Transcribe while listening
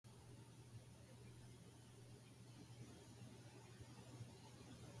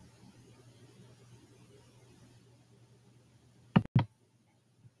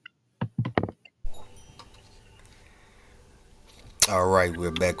Alright,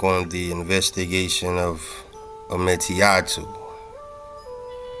 we're back on the investigation of Ometeotl.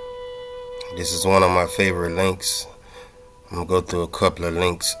 This is one of my favorite links. I'm going to go through a couple of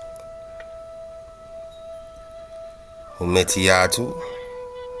links. Ometeotl,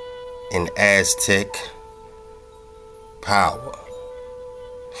 an Aztec power.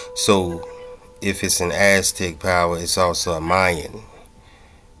 So, if it's an Aztec power, it's also a Mayan.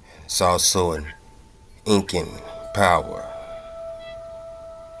 It's also an Incan power.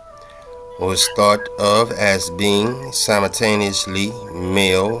 Was thought of as being simultaneously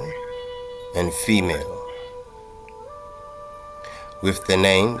male and female, with the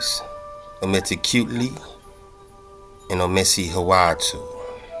names Ometeotl and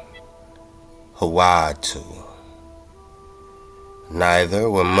Hawah. Neither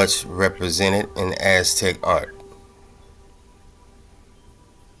were much represented in Aztec art.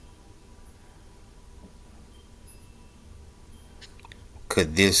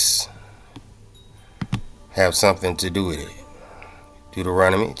 Could this have something to do with it?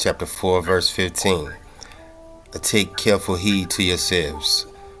 Deuteronomy chapter 4 verse 15. Take careful heed to yourselves,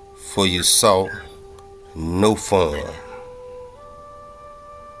 for you saw no form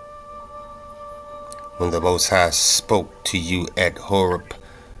when the Most High spoke to you at Horeb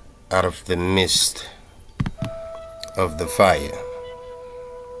out of the midst of the fire.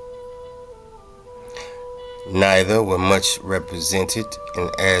 Neither were much represented in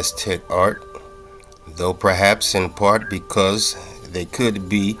Aztec art, though perhaps in part because they could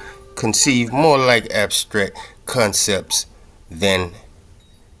be conceived more like abstract concepts than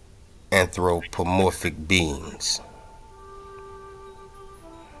anthropomorphic beings.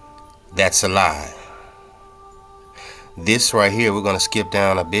 That's a lie. This right here, we're going to skip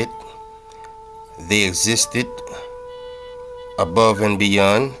down a bit. They existed above and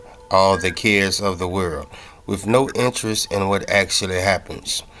beyond all the cares of the world, with no interest in what actually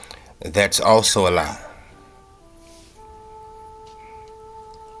happens. That's also a lie.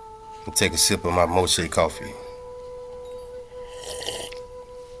 I'll take a sip of my Moshe coffee.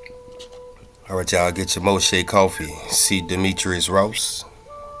 Alright, y'all, get your Moshe coffee. See Demetrius Rouse,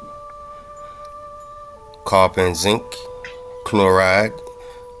 copper and zinc, chloride.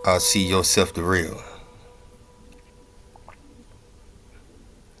 See yourself the real.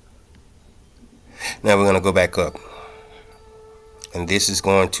 Now we're going to go back up. And this is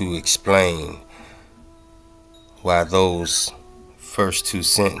going to explain why those first two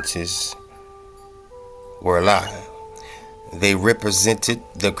sentences were a lie. They represented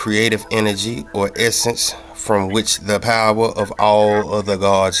the creative energy or essence from which the power of all other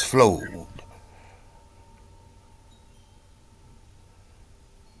gods flowed.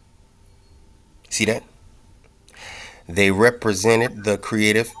 See that? They represented the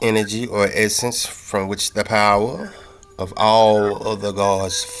creative energy or essence from which the power of all other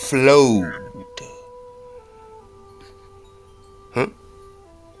gods flowed.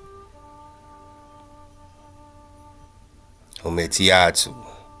 Ometeotl,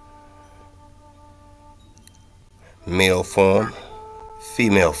 male form,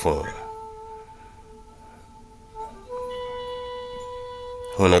 female form.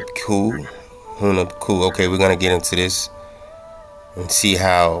 Hunapku. Okay, we're gonna get into this and see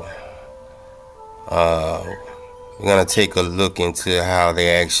how. We're gonna take a look into how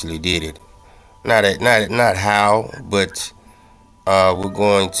they actually did it. Not how, but we're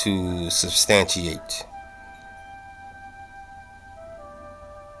going to substantiate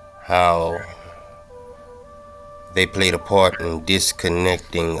how they played a part in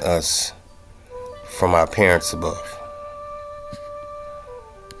disconnecting us from our parents above.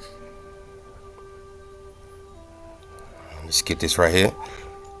 Let's get this right here.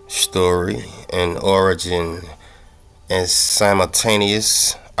 Story and origin and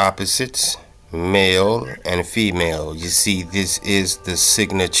simultaneous opposites, male and female. You see, this is the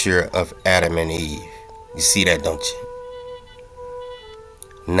signature of Adam and Eve. You see that, don't you?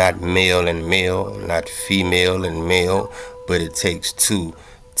 Not male and male, not female and male, but it takes two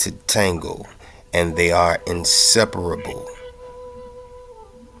to tango, and they are inseparable.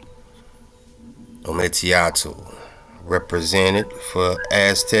 Ometeotl represented for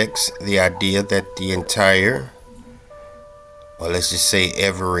Aztecs the idea that the entire, or let's just say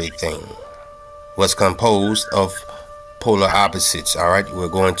everything, was composed of polar opposites. Alright, we're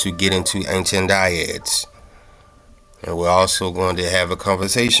going to get into ancient dyads. And we're also going to have a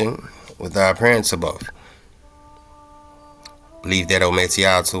conversation with our parents above. Believe that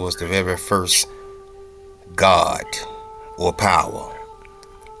Ometeotl was the very first god or power,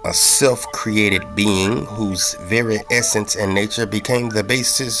 a self-created being whose very essence and nature became the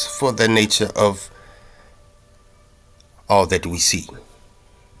basis for the nature of all that we see.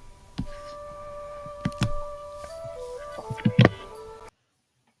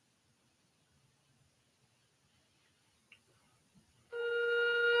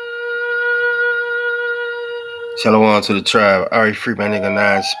 Shalom to the tribe. Ari free my nigga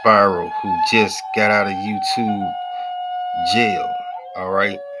 9 Spiral, who just got out of YouTube jail.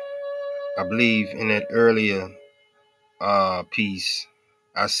 Alright. I believe in that earlier piece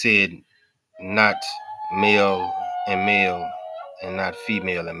I said not male and not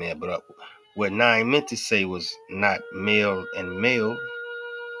female and male, but what Nine meant to say was not male and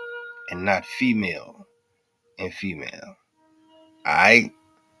not female and female. Alright?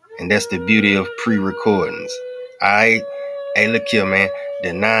 And that's the beauty of pre-recordings. Alright? Hey, look here, man.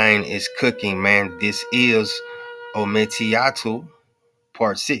 The 9 is cooking, man. This is Ometeotl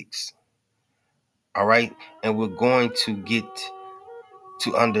part 6. Alright? And we're going to get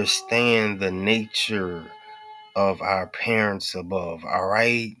to understand the nature of our parents above.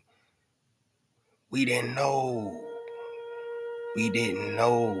 Alright? We didn't know. We didn't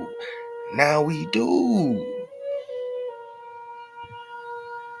know. Now we do.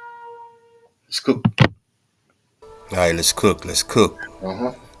 Let's cook. Alright, let's cook. Let's cook.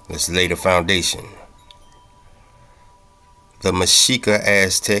 Let's lay the foundation. The Mexica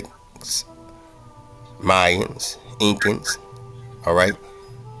Aztecs, Mayans, Incans, alright?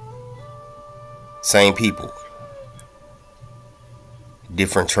 Same people.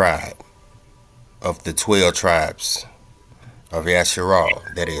 Different tribe of the 12 tribes of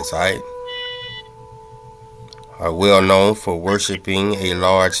Yasharal, that is, alright? Are well known for worshiping a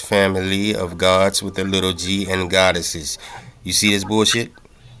large family of gods with a little g and goddesses. You see this bullshit?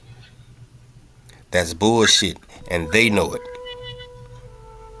 That's bullshit, and they know it.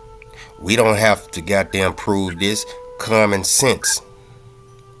 We don't have to goddamn prove this. Common sense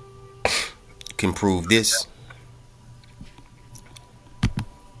can prove this.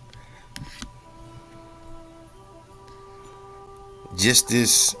 Just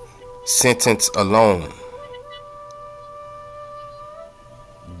this sentence alone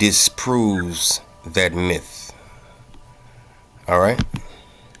disproves that myth. Alright?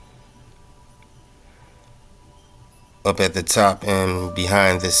 Up at the top and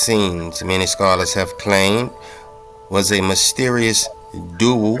behind the scenes, many scholars have claimed was a mysterious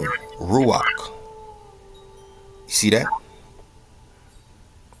dual ruach. You see that?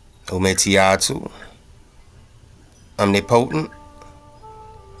 Ometeotl, omnipotent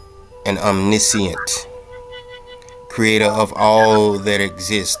and omniscient, creator of all that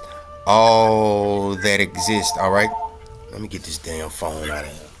exists. All that exists, alright? Let me get this damn phone out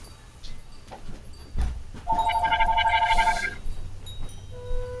of here.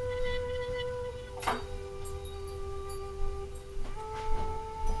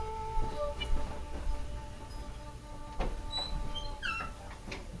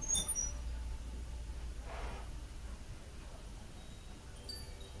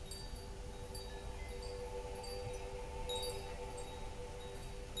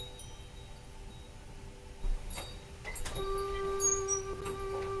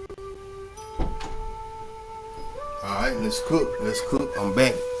 Alright, let's cook. Let's cook. I'm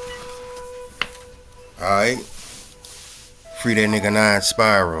back. Alright. Free that nigga 9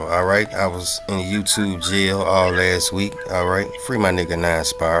 Spiral. Alright. I was in YouTube jail all last week. Alright. Free my nigga 9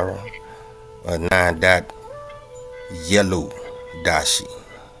 Spiral. 9 dot yellow dashi.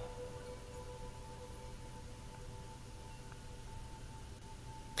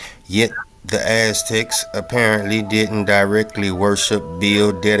 Yet the Aztecs apparently didn't directly worship,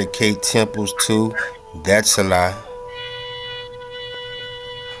 build, dedicate temples to. That's a lie.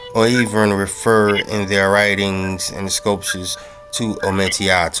 Or even refer in their writings and sculptures to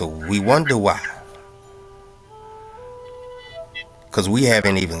Ometeotl. We wonder why. Because we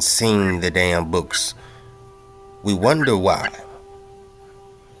haven't even seen the damn books. We wonder why.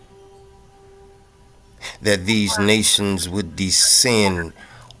 That these nations would descend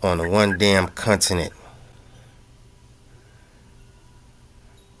on one damn continent.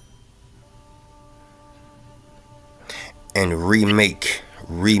 And remix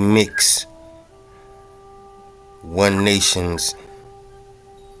one nation's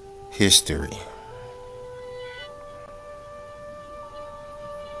history.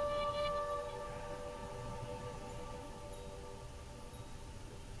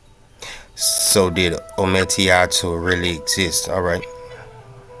 So did Ometeotl really exist? Alright.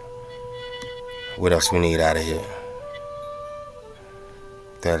 What else we need out of here?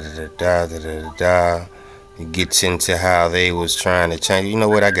 It gets into how they was trying to change. You know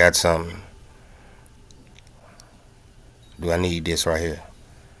what? I got something. Do I need this right here?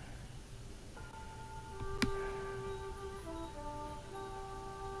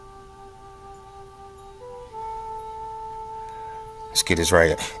 Let's get this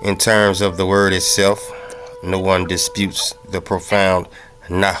right. In terms of the word itself, no one disputes the profound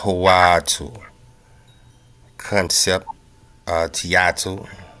Nahuatl concept, Teotl,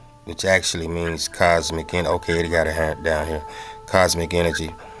 which actually means cosmic energy. Okay, they got it down here. Cosmic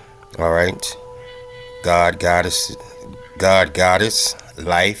energy. All right. God, goddess,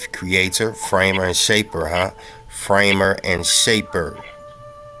 life, creator, framer, and shaper, huh? Framer and shaper.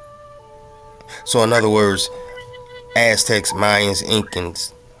 So in other words, Aztecs, Mayans,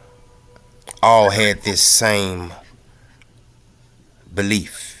 Incans all had this same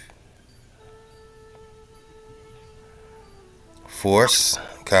belief. Force,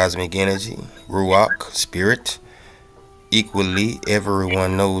 cosmic energy, Ruach, spirit. Equally,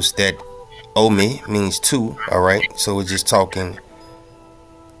 everyone knows that Omi means two, alright? So we're just talking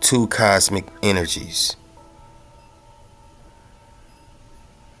two cosmic energies.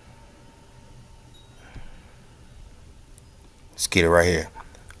 Let's get it right here.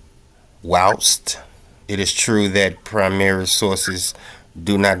 Whilst it is true that primary sources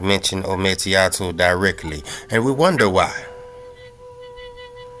do not mention Ometeotl directly, and we wonder why.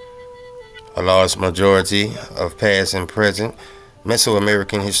 A large majority of past and present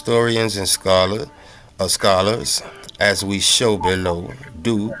Mesoamerican historians and scholars, as we show below,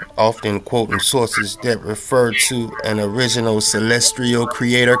 do often quote sources that refer to an original celestial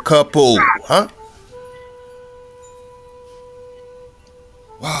creator couple, huh?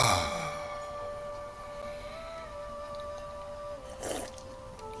 Wow.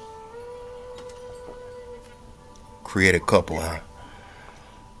 Creator couple, huh?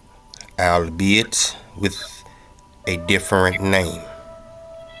 Albeit with a different name.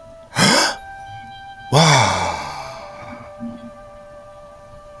 Wow.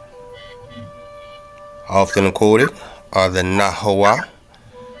 Often quoted are the Hawah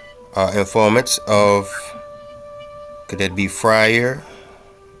informants of, could that be Friar,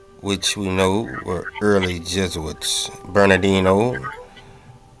 which we know were early Jesuits, Bernardino,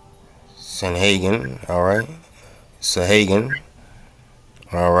 Sanhagen, alright, Sahagan,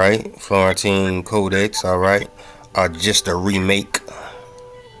 alright, Florentine Codex, alright, are just a remake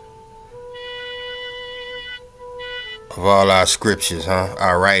of all our scriptures, huh?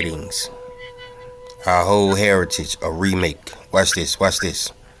 Our writings, our whole heritage, a remake. Watch this, watch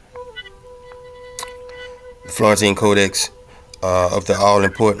this. The Florentine Codex of the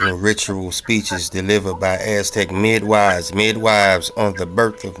all-important ritual speeches delivered by Aztec midwives on the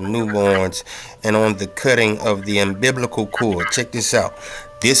birth of newborns and on the cutting of the umbilical cord. Check this out.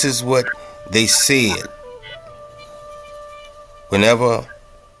 This is what they said whenever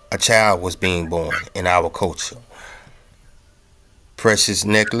a child was being born in our culture. Precious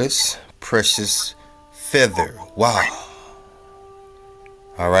necklace, precious feather. Wow.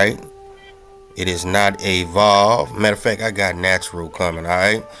 All right. It is not evolved. Matter of fact, I got natural coming. All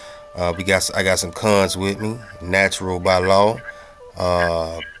right. I got some cons with me. Natural by law.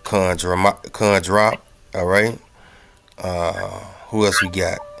 Con drop. All right. Who else we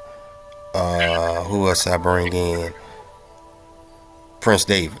got? Who else I bring in? Prince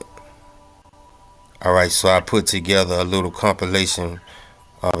David. All right. So I put together a little compilation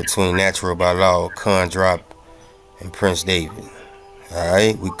between Natural by Law, Con Drop, and Prince David. All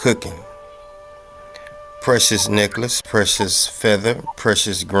right. We cooking. Precious necklace, precious feather,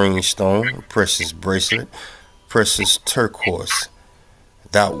 precious green stone, precious bracelet, precious turquoise.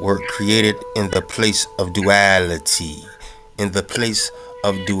 Thou wert created in the place of duality. In the place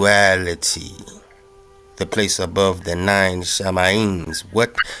of duality. The place above the 9 Shamains.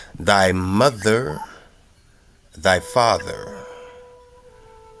 What? Thy mother, thy father.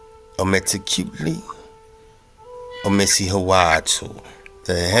 Ometeotl, Ometeotl,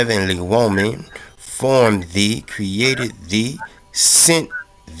 the heavenly woman, formed thee, created thee, sent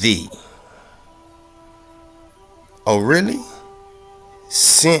thee. Oh, really?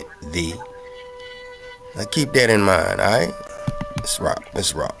 Sent thee. Now keep that in mind, alright? Let's rock,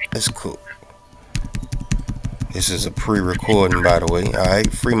 let's rock, let's cook. This is a pre-recording, by the way,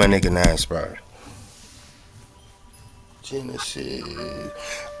 alright? Free my nigga 9 Spire. Genesis.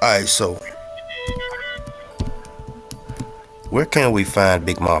 Alright, so where can we find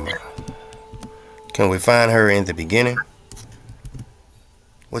Big Mama? Can we find her in the beginning?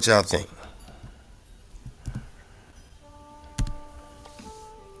 What y'all think?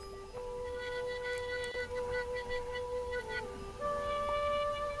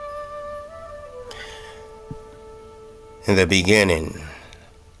 In the beginning,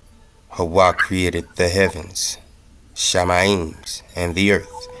 Hawah created the heavens, Shamaims, and the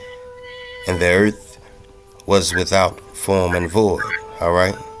earth. And the earth was without form and void,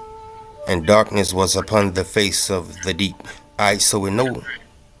 alright? And darkness was upon the face of the deep. Alright, so we know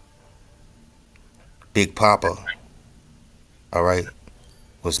Big Papa, alright,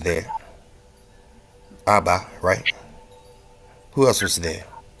 was there. Abba, right? Who else was there?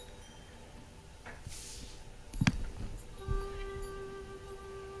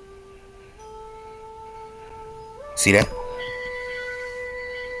 See that?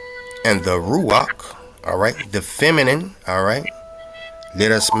 And the Ruach, alright, the feminine, alright.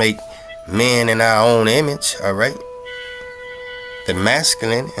 Let us make man in our own image, alright. The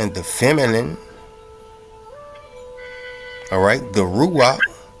masculine and the feminine, alright. The Ruach,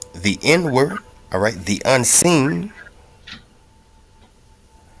 the inward, alright, the unseen,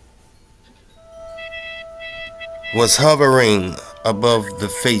 was hovering above the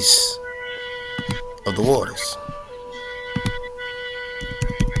face of the waters.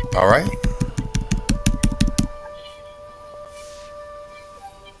 Alright?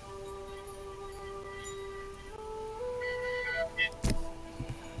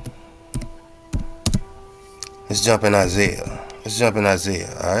 Let's jump in Isaiah. Let's jump in Isaiah,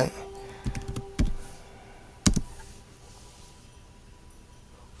 alright?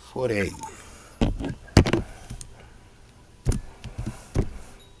 48.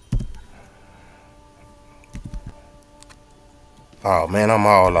 Oh man, I'm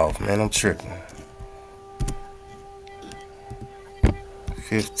all off, man. I'm tripping.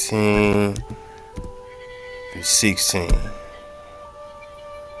 15 through 16.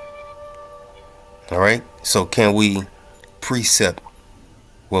 Alright, so can we precept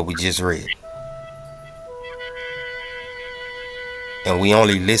what we just read? And we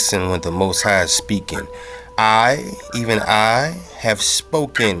only listen when the Most High is speaking. I, even I, have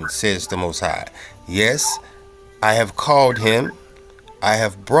spoken, says the Most High. Yes, I have called him. I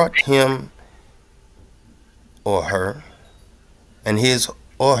have brought him or her, and his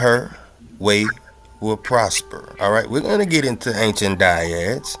or her way will prosper. All right, we're going to get into ancient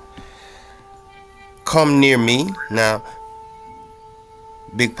dyads. Come near me. Now,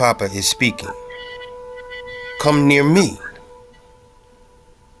 Big Papa is speaking. Come near me.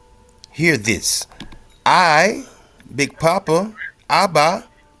 Hear this. I, Big Papa, Abba,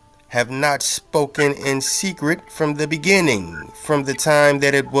 have not spoken in secret from the beginning, from the time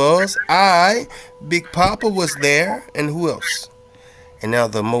that it was. I, Big Papa, was there, and who else? And now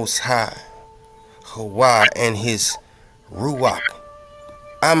the Most High, Hawah, and his Ruach,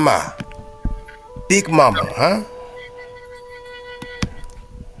 Amma, Big Mama, huh?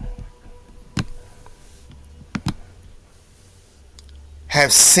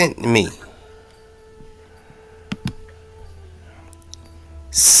 Have sent me.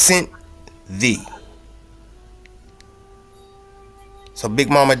 Sent thee. So Big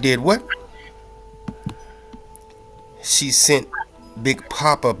Mama did what? She sent Big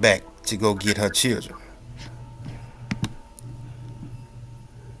Papa back to go get her children.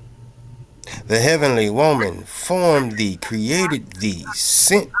 The heavenly woman formed thee, created thee,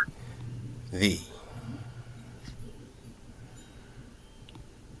 sent thee.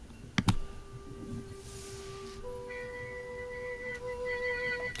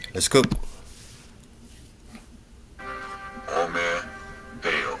 Let's cook.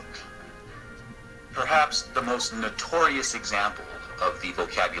 Ometeotl. Perhaps the most notorious example of the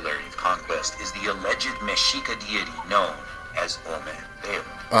vocabulary of conquest is the alleged Mexica deity known as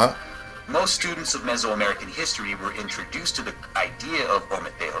Ometeotl. Most students of Mesoamerican history were introduced to the idea of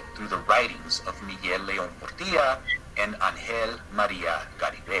Ometeotl through the writings of Miguel León Portilla and Ángel María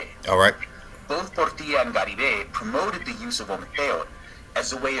Garibay. All right. Both Portilla and Garibay promoted the use of Ometeotl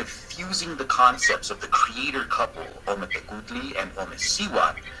as a way of fusing the concepts of the creator couple, Ometeotl and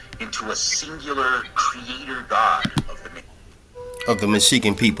Omecihuatl, into a singular creator god of the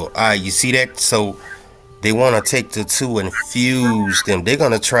Mexican people. You see that? So they want to take the two and fuse them. They're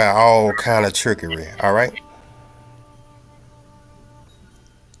going to try all kind of trickery, all right?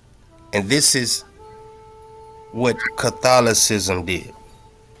 And this is what Catholicism did.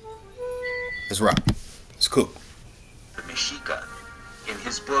 Let's rock. Let's cook. The Mexica. In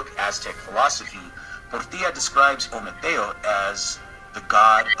his book, Aztec Philosophy, Portilla describes Ometeotl as the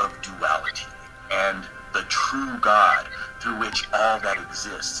god of duality and the true god through which all that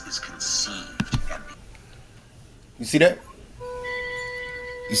exists is conceived and You see that?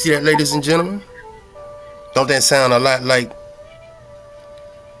 You see that, ladies and gentlemen? Don't that sound a lot like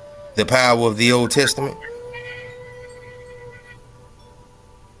the power of the Old Testament?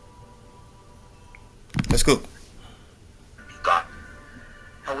 Let's go.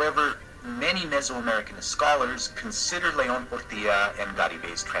 However, many Mesoamerican scholars consider León Portilla and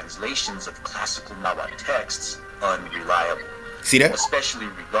Garibay's translations of classical Nahuatl texts unreliable. See that? Especially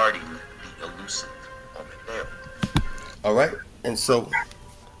regarding the elusive Ometeotl. All right, and so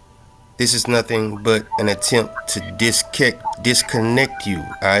this is nothing but an attempt to disconnect you,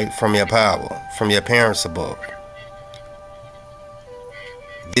 all right, from your power, from your parents above.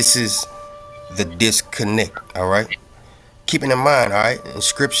 This is the disconnect, all right? Keeping in mind, all right, in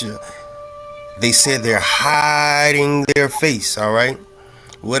scripture, they said they're hiding their face, all right?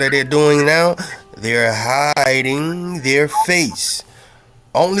 What are they doing now? They're hiding their face,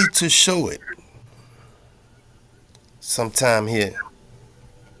 only to show it sometime here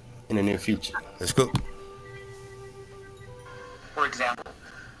in the near future. Let's go. For example,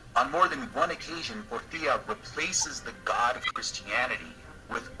 on more than one occasion, Portia replaces the God of Christianity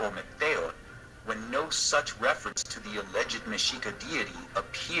with Ometeotl when no such reference to the alleged Mexica deity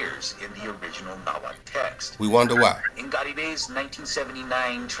appears in the original Nahuatl text. We wonder why. In Garibé's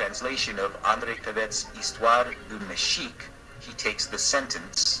 1979 translation of André Tevet's Histoire du Mexique, he takes the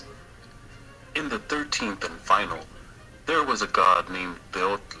sentence, "In the 13th and final, there was a god named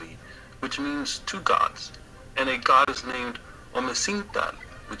Teotli, which means two gods, and a goddess named Ometeotl,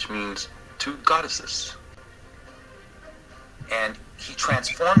 which means two goddesses." And he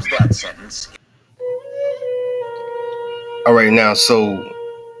transforms that sentence. All right, now, so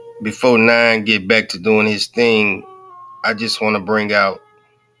before Nine get back to doing his thing, I just want to bring out,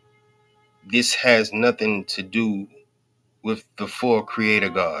 this has nothing to do with the four creator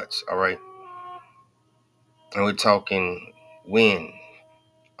gods, all right? And we're talking wind,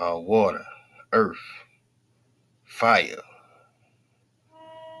 water, earth, fire,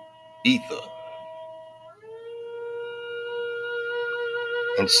 ether.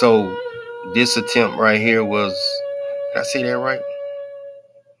 And so this attempt right here was, did I say that right?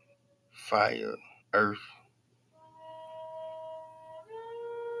 Fire, earth,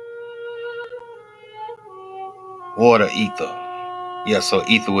 water, ether. Yeah, so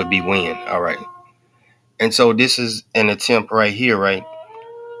ether would be wind. All right. And so this is an attempt right here, right,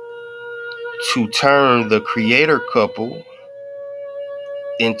 to turn the creator couple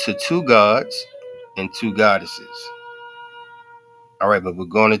into two gods and two goddesses. All right, but we're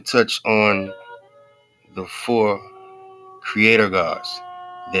going to touch on the four creator gods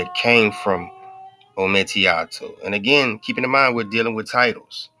that came from Ometeotl. And again, keeping in mind, we're dealing with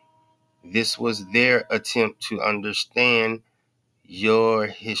titles. This was their attempt to understand your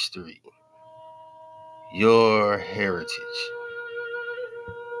history, your heritage.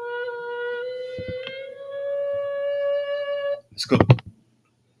 Let's go.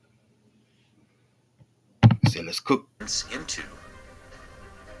 Say, let's cook. Into.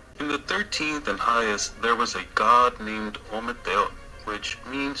 In the 13th and highest, there was a god named Ometeotl, which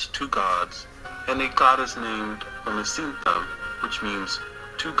means two gods, and a goddess named Ometeotl, which means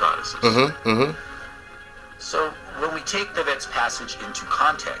two goddesses. So, when we take Tevet's passage into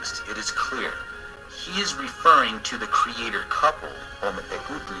context, it is clear. He is referring to the creator couple,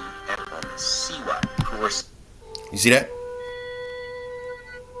 Ometeotl and Ometeotl, who are... You see that?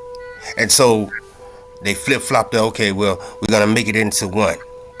 And so they flip-flopped. Okay, well, we're going to make it into one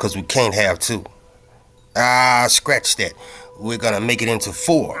because we can't have two. Scratch that. We're going to make it into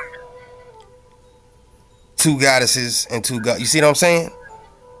four. Two goddesses and two gods. You see what I'm saying?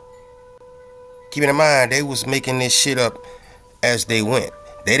 Keeping in mind, they was making this shit up as they went.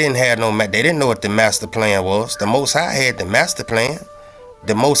 They didn't have they didn't know what the master plan was. The Most High had the master plan.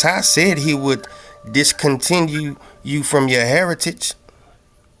 The Most High said he would discontinue you from your heritage.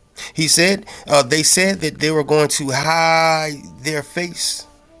 He said, they said that they were going to hide their face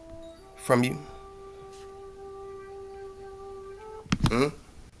from you.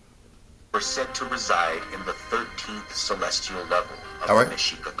 Were said to reside in the 13th celestial level of the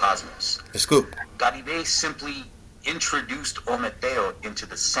Mexica cosmos. It's good. Garibé simply introduced Ometeotl into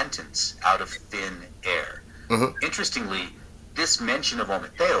the sentence out of thin air. Interestingly, this mention of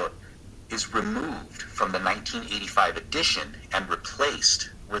Ometeotl is removed from the 1985 edition and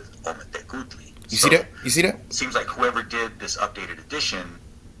replaced with Ometeotl. You see that? You see that? Seems like whoever did this updated edition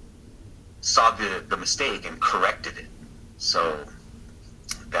saw the mistake and corrected it. So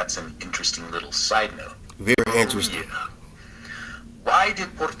that's an interesting little side note. Very interesting. Yeah. Why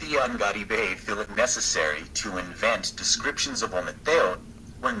did Portia and Garibé feel it necessary to invent descriptions of Ometeotl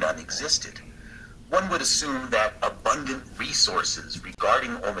where none existed? One would assume that abundant resources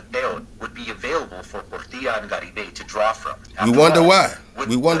regarding Ometeotl would be available for Portia and Garibé to draw from. We wonder why.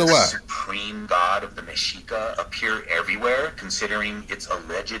 We wonder why. Would the supreme god of the Mexica appear everywhere, considering its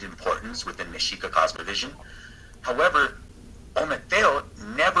alleged importance within Mexica cosmovision? However, Ometeotl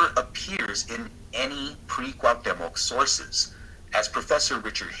never appears in any pre-Cuauhtemoc sources. As Professor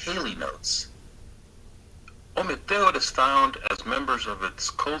Richard Haley notes, Ometeotl is found as members of its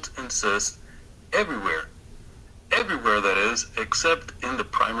cult incest everywhere everywhere, that is, except in the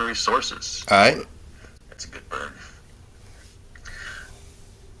primary sources. All right. That's a good burn.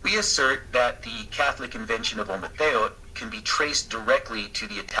 We assert that the Catholic invention of Ometeotl can be traced directly to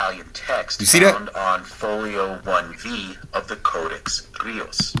the Italian text You see found that? on Folio 1V of the Codex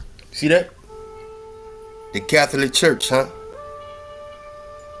Rios. See that? The Catholic Church, huh?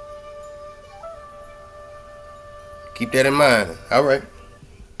 Keep that in mind. All right.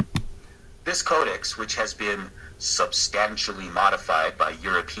 This codex, which has been substantially modified by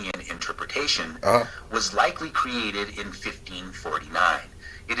European interpretation, was likely created in 1549.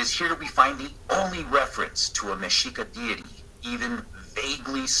 It is here we find the only reference to a Mexica deity, even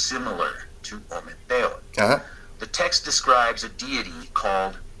vaguely similar to Ometeotl. The text describes a deity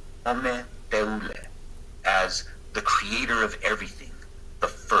called Ometeotl as the creator of everything, the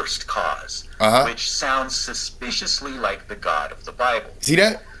first cause, which sounds suspiciously like the God of the Bible. See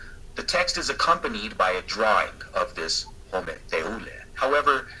that? The text is accompanied by a drawing of this Ometeotl.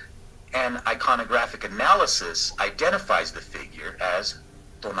 However, an iconographic analysis identifies the figure as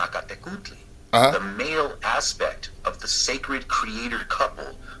Tonacatecutli, the male aspect of the sacred creator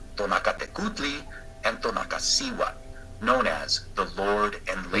couple Tonacatecutli and Tonacasiwa, known as the Lord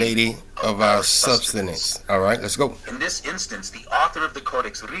and Lady of our substance. All right, let's go. In this instance, the author of the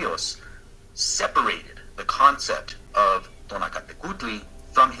Codex Rios separated the concept of Tonacatecutli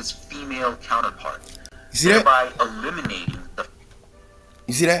from his female counterpart, thereby eliminating the...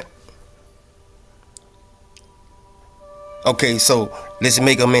 You see that? Okay, so let's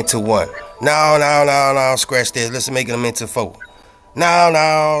make them into one. No, scratch this. Let's make them into four.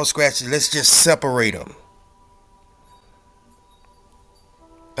 No, scratch it. Let's just separate them.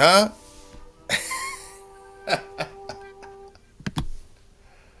 Huh?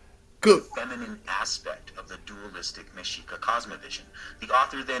 Good. Feminine aspect of the dualistic Mexica cosmovision. The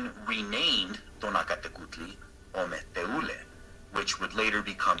author then renamed Tonacatecutli Ometeotl, which would later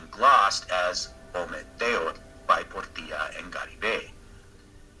become glossed as Ometeotl by Portilla and Garibay,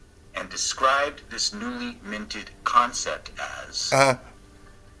 and described this newly minted concept as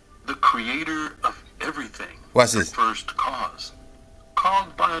the creator of everything. What's this? The first cause,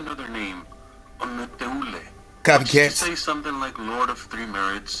 called by another name, Ometeotl. Copycats. Which say something like Lord of Three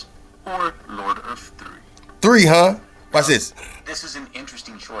Merits or Lord of Three. Three, huh? What's this? This is an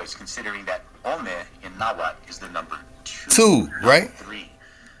interesting choice, considering that Ome in Nahuatl is the number 2. 2, right? 3.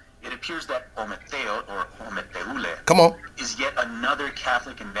 It appears that Ometeotl, or Ometeotl, come on, is yet another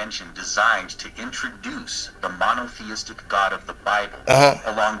Catholic invention designed to introduce the monotheistic God of the Bible,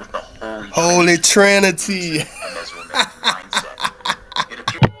 along with the Holy Trinity. Mindset. It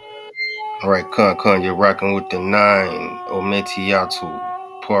appears... All right, Con, you're rocking with the 9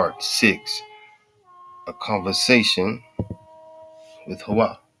 Ometeotl, Part 6, a conversation with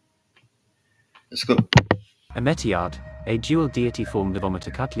Hawah. Let's go. Ometeotl, a dual deity formed of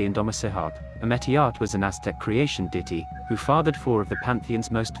Ometeotl and Ometeotl. Ometeotl was an Aztec creation deity, who fathered 4 of the pantheon's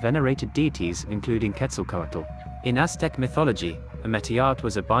most venerated deities, including Quetzalcoatl. In Aztec mythology, Ometeotl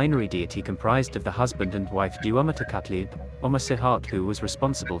was a binary deity comprised of the husband and wife due Ometeotl, Ometeotl, who was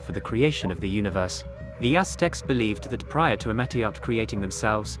responsible for the creation of the universe. The Aztecs believed that prior to Ometeotl creating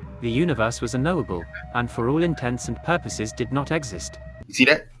themselves, the universe was unknowable, and for all intents and purposes did not exist. You see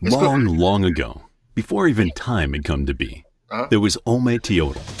that? Long ago, before even time had come to be, there was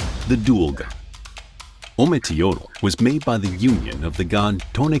Ometeotl, the dual god. Ometeotl was made by the union of the god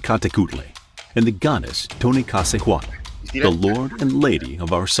Tonacatecutli and the goddess Tonacasihuatl, the lord and lady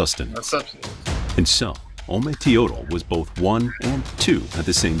of our sustenance. And so, Ometeotl was both 1 and 2 at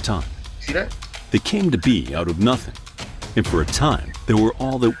the same time. See that? They came to be out of nothing, and for a time, they were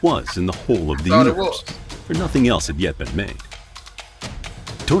all that was in the whole of the universe, for nothing else had yet been made.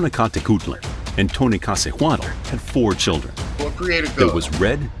 Tonacatecutli and Tonacasihuatl had 4 children. There was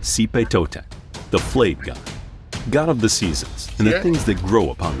Red Sipe Totec, the flayed god of the seasons and the things that grow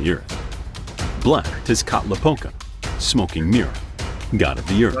upon the earth. Black Tezcatlipoca, smoking mirror, god of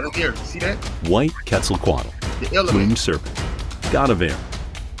the earth. See that? White Quetzalcoatl, plumed serpent, god of air.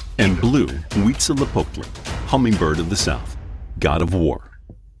 And blue Huitzilopochtli, hummingbird of the south, god of war.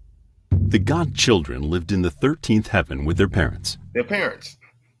 The god children lived in the 13th heaven with their parents. Their parents?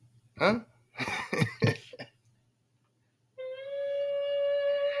 Huh?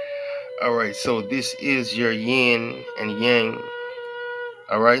 All right, so this is your yin and yang.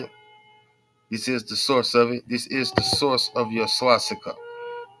 All right? This is the source of it. This is the source of your swastika.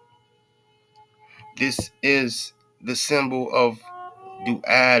 This is the symbol of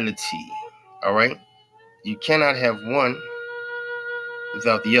duality. All right? You cannot have one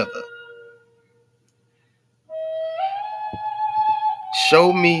without the other.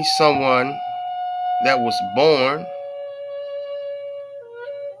 Show me someone that was born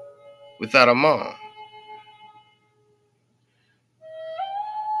without a mom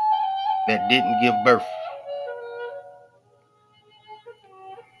that didn't give birth.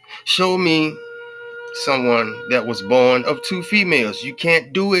 Show me someone that was born of two females. You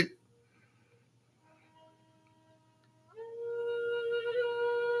can't do it.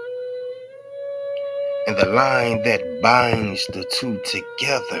 And the line that binds the two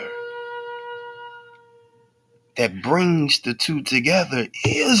together, that brings the two together,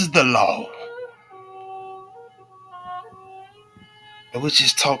 is the law. And we're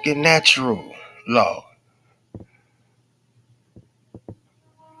just talking natural law.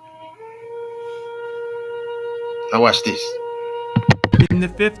 Now watch this. In the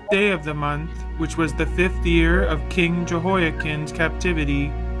 5th day of the month, which was the 5th year of King Jehoiakim's captivity,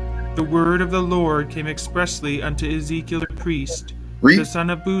 the word of the Lord came expressly unto Ezekiel the priest, the son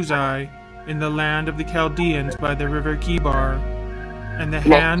of Buzi, in the land of the Chaldeans by the river Kibar, and the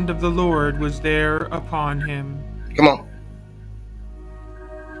hand of the Lord was there upon him. Come on.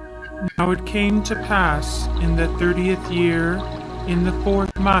 Now it came to pass in the 30th year, in the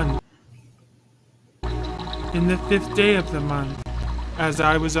 4th month, in the 5th day of the month, as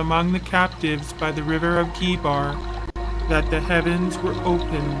I was among the captives by the river of Kibar, that the heavens were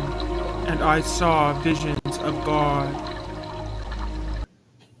opened, and I saw visions of God.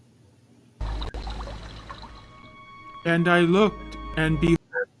 And I looked, and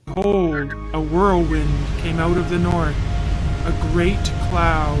behold, a whirlwind came out of the north, a great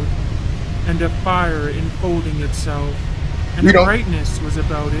cloud, and a fire enfolding itself, and a brightness was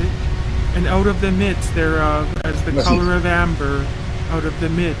about it, and out of the midst thereof, as the color of amber, out of the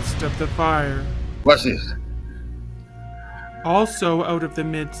midst of the fire. Watch this. Also out of the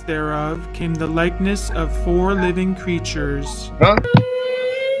midst thereof came the likeness of 4 living creatures. Huh?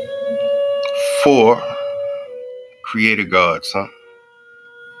 4 creator gods, huh?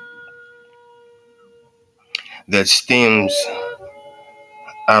 That stems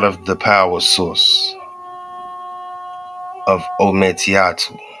out of the power source of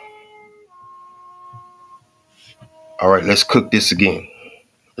Ometeotl. All right, let's cook this again.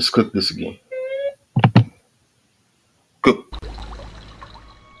 Let's cook this again. Cook.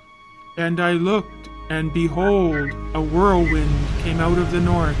 And I looked, and behold, a whirlwind came out of the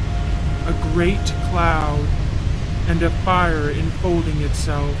north, a great cloud, and a fire enfolding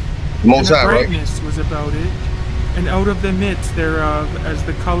itself, and a brightness was about it, and out of the midst thereof, as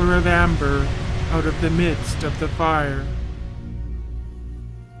the color of amber, out of the midst of the fire.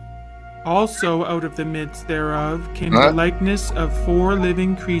 Also out of the midst thereof came the likeness of 4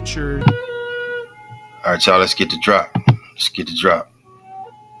 living creatures. All right, y'all, let's get the drop. Let's get the drop.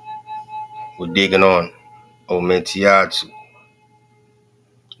 We're digging on Ometeotl.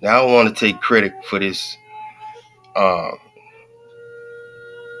 Now I want to take credit for this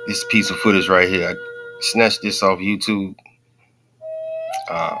this piece of footage right here. I snatched this off YouTube.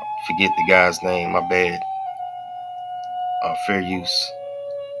 Forget the guy's name, my bad. Fair use.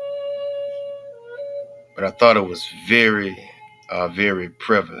 But I thought it was very, very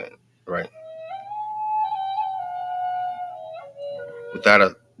prevalent, right?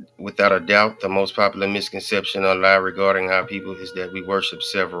 Without a doubt, the most popular misconception or lie regarding our people is that we worship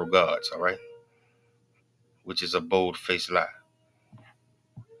several gods, all right? Which is a bold-faced lie.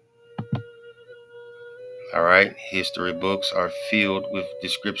 All right, history books are filled with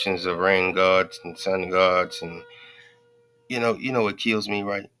descriptions of rain gods and sun gods, and you know what kills me,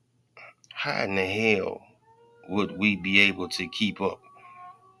 right? How in the hell would we be able to keep up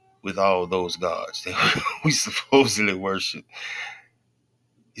with all those gods that we supposedly worship?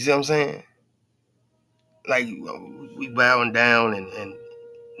 You see what I'm saying? Like, we bowing down and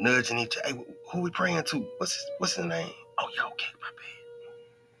nudging each other. Hey, who we praying to? What's his name? Oh, yeah, okay, my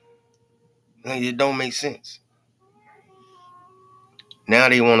bad. It don't make sense. Now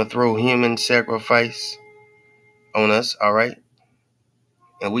they want to throw human sacrifice on us, all right?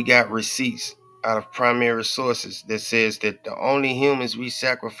 And we got receipts out of primary sources that says that the only humans we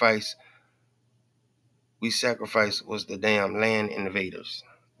sacrifice was the damn land invaders.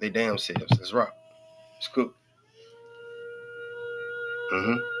 They damn selves. Let's rock. Let's cook.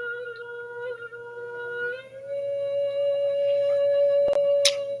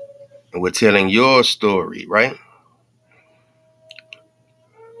 And we're telling your story, right?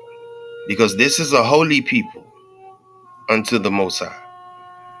 Because this is a holy people unto the Most High,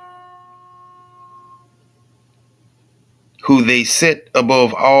 who they set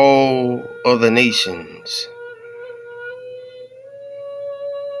above all other nations.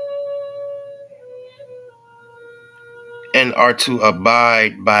 And are to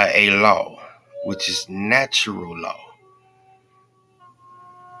abide by a law, which is natural law.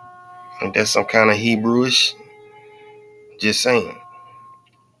 Ain't that some kind of Hebrewish? Just saying.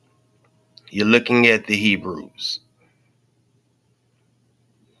 You're looking at the Hebrews.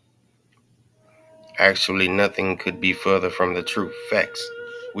 Actually, nothing could be further from the truth. Facts.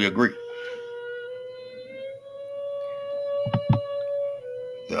 We agree.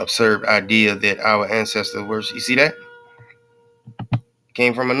 The absurd idea that our ancestors were, you see that?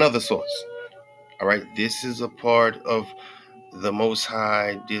 Came from another source. All right, this is a part of the Most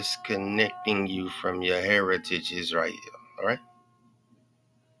High disconnecting you from your heritage is right here. All right.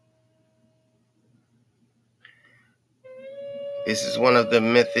 This is one of the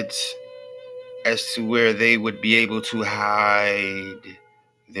methods as to where they would be able to hide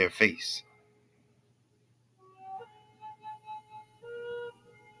their face.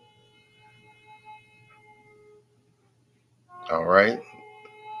 All right.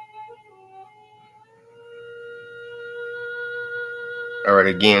 All right,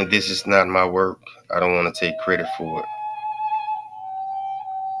 again, this is not my work. I don't want to take credit for it.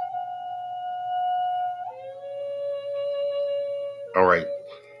 All right.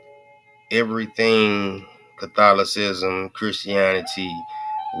 Everything Catholicism, Christianity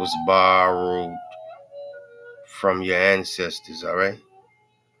was borrowed from your ancestors, all right?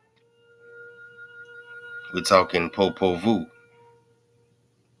 We're talking Popol Vuh,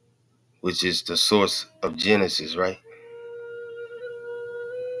 which is the source of Genesis, right?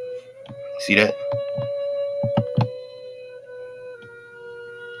 See that?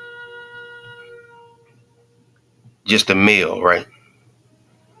 Just a male, right?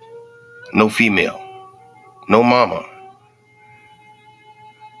 No female, no mama.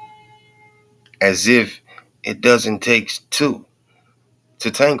 As if it doesn't take two to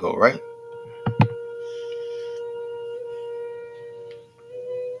tango, right?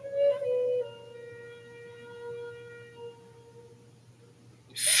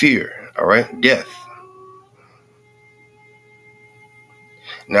 Fear, all right? Death.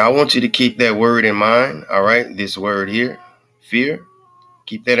 Now, I want you to keep that word in mind, all right? This word here, fear.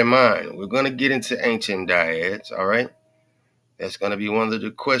 Keep that in mind. We're going to get into ancient dyads, all right? That's going to be one of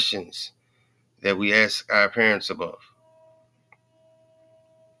the questions that we ask our parents above.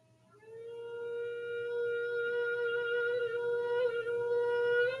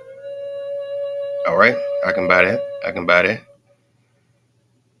 All right? I can buy that. I can buy that.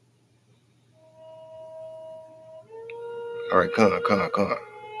 All right, come on.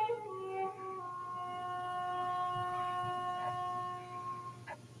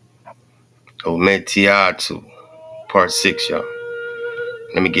 Ometeotl, part 6, y'all.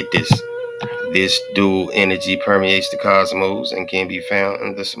 Let me get this. This dual energy permeates the cosmos and can be found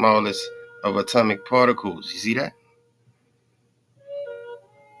in the smallest of atomic particles. You see that?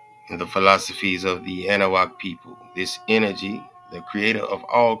 In the philosophies of the Anahuac people, this energy, the creator of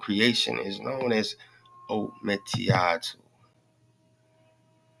all creation, is known as Ometeotl.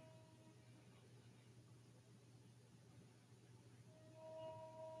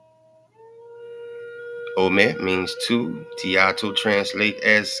 Omet means two. Teotl translate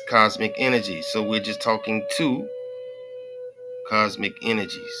as cosmic energy. So we're just talking two cosmic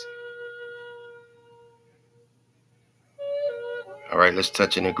energies. All right, let's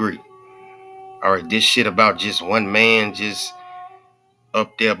touch and agree. All right, this shit about just one man just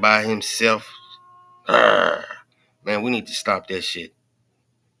up there by himself. Man, we need to stop that shit.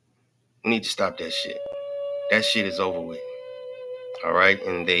 We need to stop that shit. That shit is over with. All right,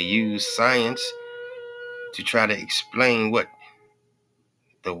 and they use science to try to explain what?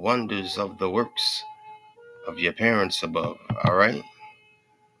 The wonders of the works of your parents above. All right?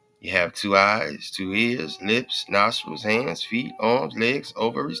 You have 2 eyes, 2 ears, lips, nostrils, hands, feet, arms, legs,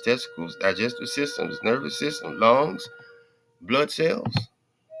 ovaries, testicles, digestive systems, nervous system, lungs, blood cells.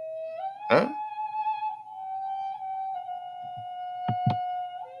 Huh?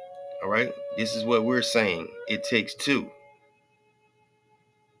 All right? This is what we're saying. It takes 2.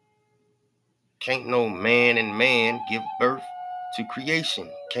 Can't no man and man give birth to creation.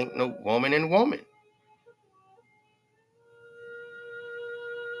 Can't no woman and woman.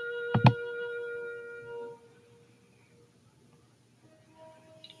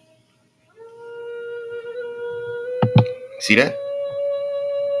 See that?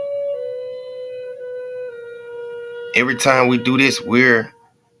 Every time we do this, we're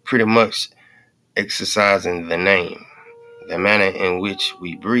pretty much exercising the name. The manner in which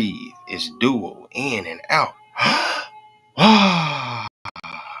we breathe is dual, in and out.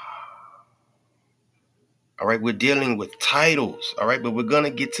 All right, we're dealing with titles, all right, but we're going to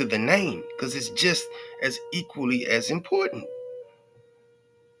get to the name because it's just as equally as important.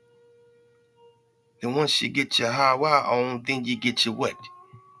 Then once you get your Hawah on, then you get your what?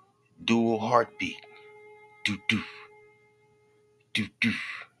 dual heartbeat. Do do. Do do.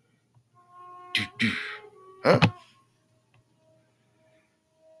 Do do. Huh?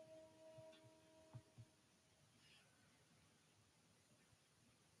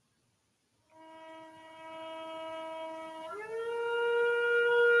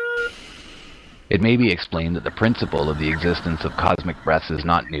 It may be explained that the principle of the existence of cosmic breaths is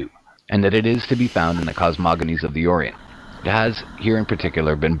not new, and that it is to be found in the cosmogonies of the Orient. It has, here in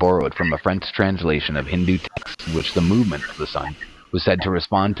particular, been borrowed from a French translation of Hindu texts in which the movement of the sun was said to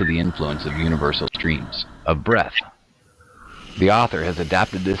respond to the influence of universal streams of breath. The author has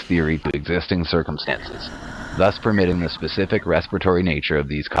adapted this theory to existing circumstances, thus permitting the specific respiratory nature of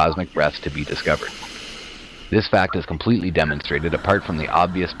these cosmic breaths to be discovered. This fact is completely demonstrated apart from the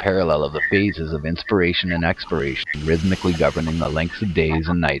obvious parallel of the phases of inspiration and expiration rhythmically governing the lengths of days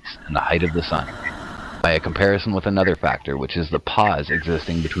and nights and the height of the sun, by a comparison with another factor, which is the pause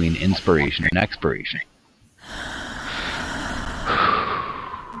existing between inspiration and expiration.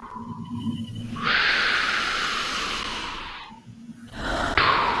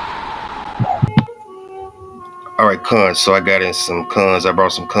 All right, cons. So I got in some cons. I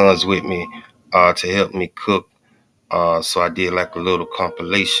brought some cons with me to help me cook. So I did like a little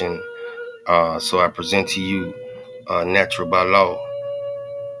compilation. So I present to you Natural by Law,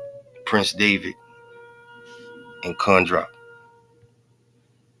 Prince David, and Con Drop.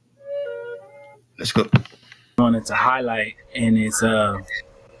 Let's go. I wanted to highlight in its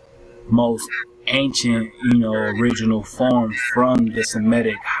most ancient, original form from the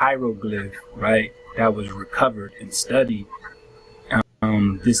Semitic hieroglyph, right? That was recovered and studied.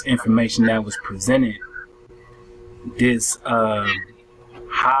 This information that was presented, this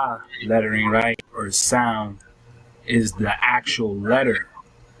Ha lettering, right, or sound, is the actual letter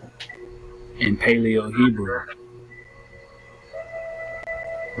in Paleo Hebrew,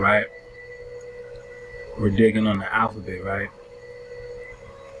 right? We're digging on the alphabet, right?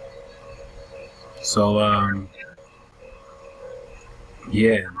 So,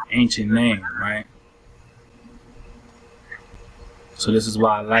 yeah, ancient name, right? So this is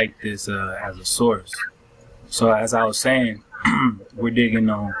why I like this as a source. So as I was saying, we're digging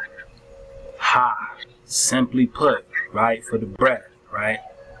on Ha, simply put, right, for the breath, right?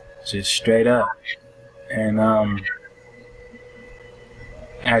 Just straight up. And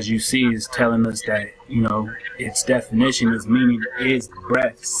as you see, it's telling us that, its definition is meaning is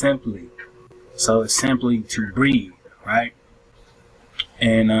breath simply. So it's simply to breathe, right?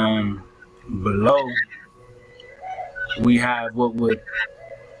 And below, we have what would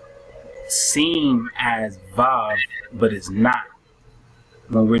seem as Vav, but it's not.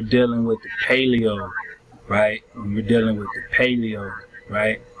 When we're dealing with the paleo, right? When we're dealing with the paleo,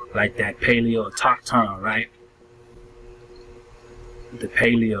 right? Like that Paleo-Autochton, right? The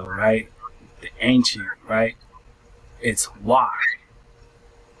paleo, right? The ancient, right? It's Wah.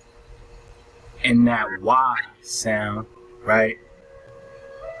 And that Wah sound, right?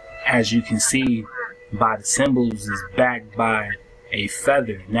 As you can see by the symbols, is backed by a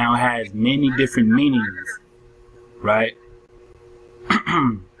feather. Now it has many different meanings, right?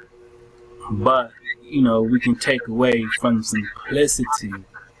 But, we can take away from simplicity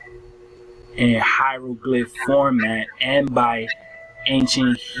in hieroglyph format and by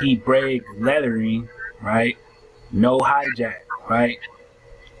ancient Hebraic lettering, right? No hijack, right?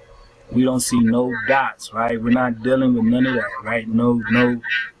 We don't see no dots, right? We're not dealing with none of that, right? No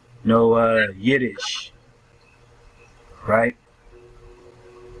Yiddish, right?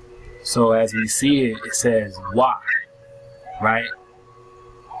 So as we see it, it says Wah, right?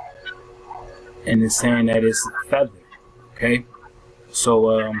 And it's saying that it's a feather, okay?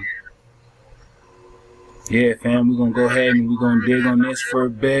 So, yeah, fam, we're gonna go ahead and we're gonna dig on this for a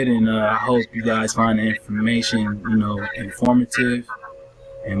bit, and I hope you guys find the information, informative,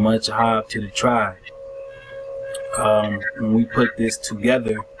 and much hop to the tribe. When we put this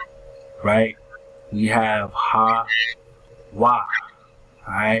together, right, we have Ha, Wah,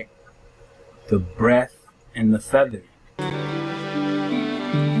 alright? The breath and the feather.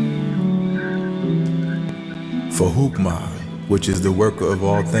 For Hukmah, which is the worker of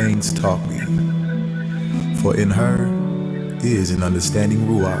all things, taught me. For in her is an understanding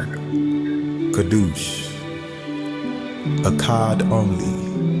Ruach, Kadush, Akkad only,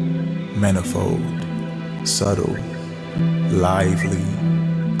 manifold, subtle, lively,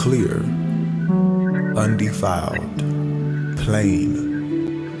 clear, undefiled, plain,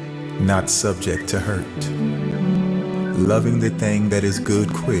 not subject to hurt, loving the thing that is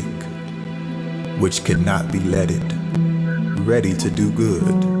good quick, which cannot be letted, ready to do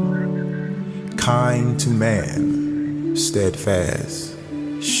good, kind to man, steadfast,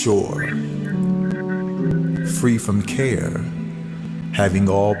 sure, free from care, having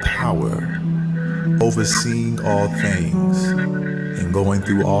all power, overseeing all things, and going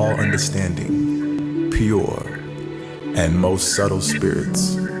through all understanding, pure and most subtle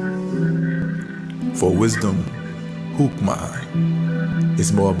spirits. For wisdom, Hawah,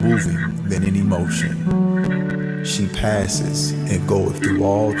 is more moving than any motion. She passes and goeth through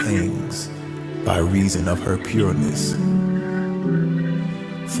all things by reason of her pureness.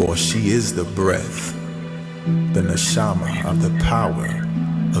 For she is the breath, the neshama of the power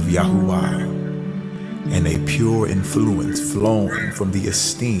of Yahuwah, and a pure influence flowing from the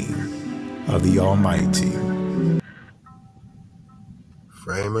esteem of the Almighty.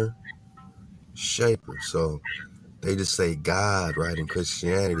 Framer, shaper. So they just say God, right? In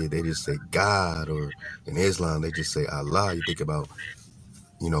Christianity, they just say God, or in Islam, they just say Allah. You think about,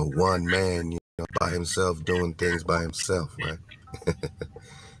 one man, by himself doing things by himself, right?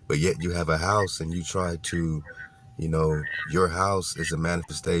 But yet you have a house and you try to, your house is a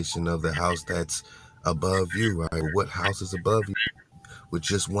manifestation of the house that's above you, right? What house is above you? With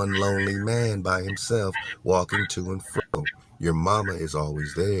just one lonely man by himself walking to and fro. Your mama is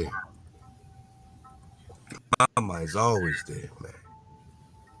always there. Mama is always there, man.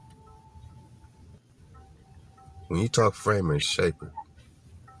 When you talk framer and shaper,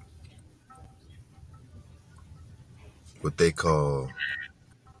 what they call,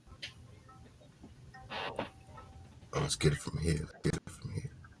 let's get it from here.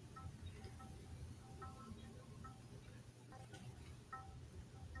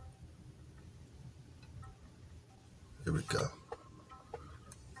 Here we go.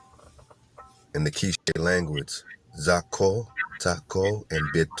 In the Quiche language, Zako, Tako,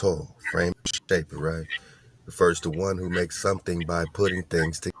 and Bito, frame shaper, right? Refers to one who makes something by putting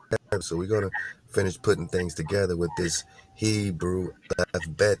things together. So we're going to finish putting things together with this Hebrew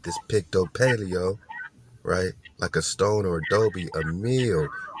alphabet, this Picto-Paleo, right? Like a stone or adobe, a meal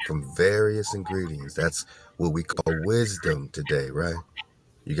from various ingredients. That's what we call wisdom today, right?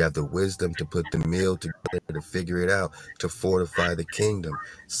 You got the wisdom to put the meal together, to figure it out, to fortify the kingdom.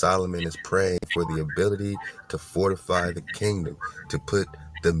 Solomon is praying for the ability to fortify the kingdom, to put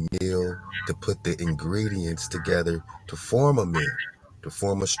the meal, to put the ingredients together to form a meal, to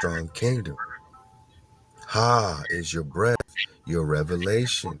form a strong kingdom. Ha is your breath, your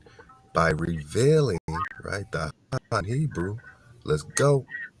revelation. By revealing, right, the Ha in Hebrew, let's go.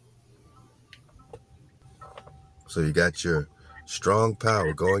 So you got your strong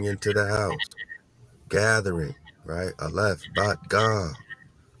power going into the house, gathering, right? Aleph, Bat, Gam.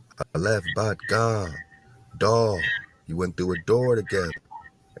 Aleph, Bat, Gam. Dog. You went through a door together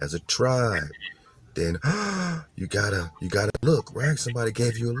as a tribe. Then you gotta look, right? Somebody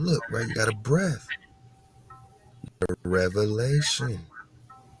gave you a look, right? You got a breath. A revelation.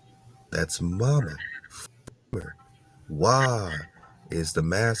 That's mama. Wah is the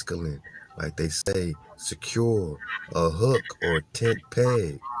masculine, like they say, secure, a hook or a tent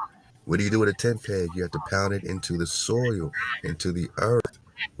peg. What do you do with a tent peg? You have to pound it into the soil, into the earth.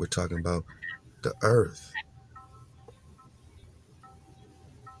 We're talking about the earth.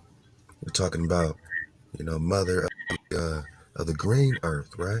 We're talking about, mother of the green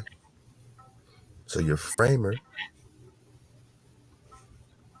earth, right? So your framer,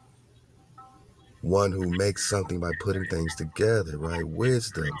 one who makes something by putting things together, right?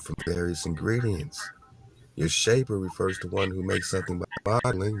 Wisdom from various ingredients. Your shaper refers to one who makes something by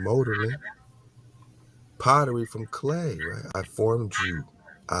modeling. Pottery from clay, right? I formed you,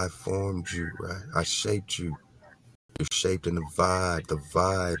 right? I shaped you. You're shaped in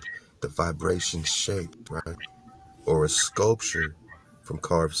the vibration shaped, right? Or a sculpture from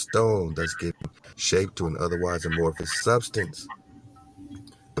carved stone, thus giving shape to an otherwise amorphous substance.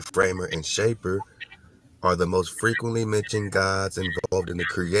 The framer and shaper are the most frequently mentioned gods involved in the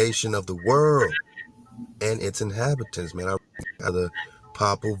creation of the world and its inhabitants. Man, I read the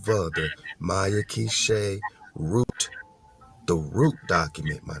Popova, the Maya Quiche root, the root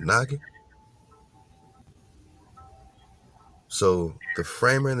document, my noggin. So the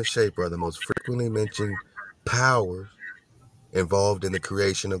framer and the shaper are the most frequently mentioned powers involved in the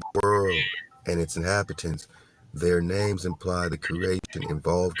creation of the world and its inhabitants. Their names imply the creation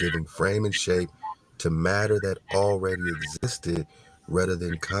involved giving frame and shape to matter that already existed rather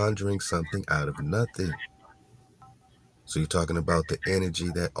than conjuring something out of nothing. So you're talking about the energy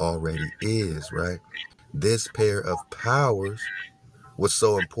that already is, right? This pair of powers was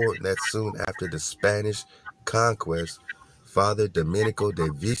so important that soon after the Spanish conquest, Father Domenico de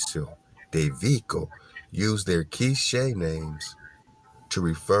Vico used their Quiche names to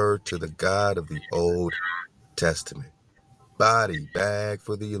refer to the God of the Old Testament. body bag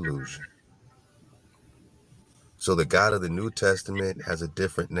for the illusion. So the God of the New Testament has a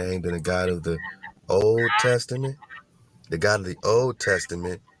different name than the God of the Old Testament. The God of the Old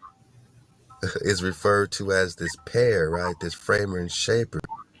Testament is referred to as this pair, right? This framer and shaper,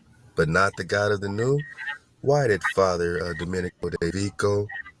 but not the God of the New. Why did Father Domenico De Vico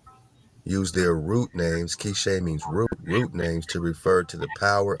use their root names? Quiche means root names to refer to the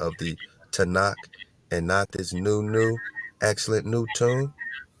power of the Tanakh and not this new, excellent new tune?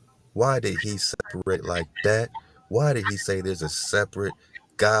 Why did he separate like that? Why did he say there's a separate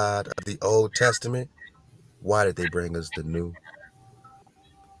God of the Old Testament? Why did they bring us the new?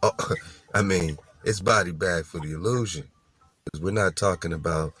 Oh, I mean, it's body bag for the illusion. Because we're not talking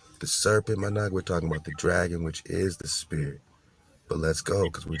about the serpent, my nog. We're talking about the dragon, which is the spirit. But let's go,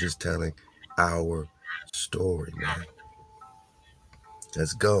 because we're just telling our story, man.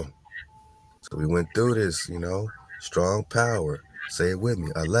 Let's go. So we went through this, strong power. Say it with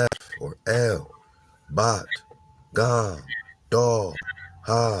me. Aleph or El, Bat, Gam, Dal,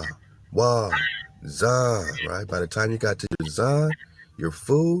 Ha, Wa, Zan, right? By the time you got to your Zan, your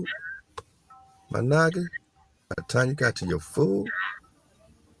food, my naga, by the time you got to your food,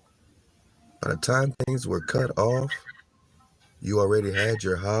 by the time things were cut off, you already had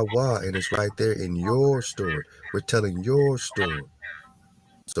your Hawah, and it's right there in your story. We're telling your story.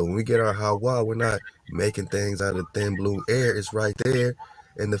 So when we get our Hawah, we're not making things out of thin blue air. It's right there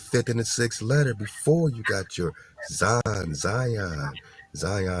in the 5th and the 6th letter before you got your Zion, Zion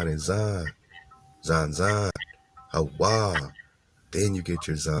and Zan, Hawah. Then you get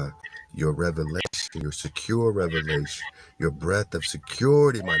your Zan, your revelation, your secure revelation, your breath of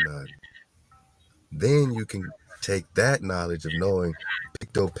security, my nod. Then you can take that knowledge of knowing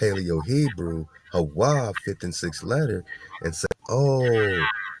Picto-Paleo-Hebrew, Hawah, 5th and 6th letter, and say, oh,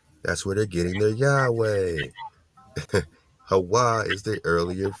 that's where they're getting their Yahweh. Hawah is the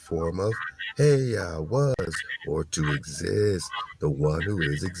earlier form of Heya, was, or to exist, the one who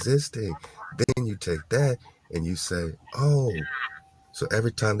is existing. Then you take that and you say, oh, so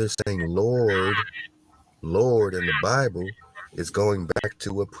every time they're saying Lord in the Bible, it's going back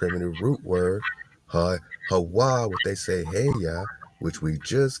to a primitive root word, Hawah, what they say Heya, which we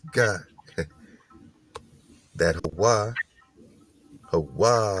just got. That Hawah,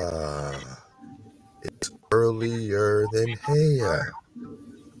 it's earlier than Heya.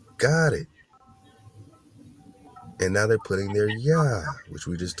 Got it. And now they're putting their Yah, which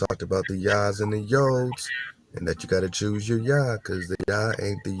we just talked about the Yahs and the Yods, and that you got to choose your Yah, because the Yah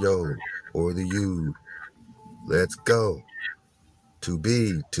ain't the Yod or the Yud. Let's go. To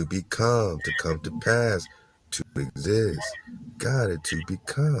be, to become, to come to pass, to exist. Got it, to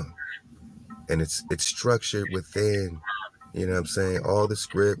become. And it's structured within, you know what I'm saying, all the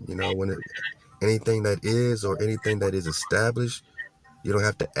script, anything that is or anything that is established, you don't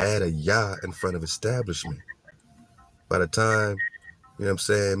have to add a Yah in front of establishment. By the time, you know what I'm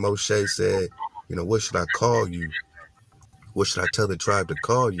saying, Moshe said, what should I call you? What should I tell the tribe to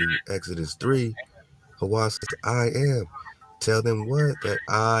call you? Exodus 3, Hawah says, I am. Tell them what? That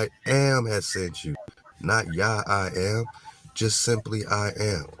I am has sent you. Not Yah, I am. Just simply I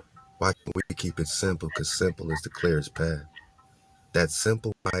am. Why can't we keep it simple? Because simple is the clearest path. That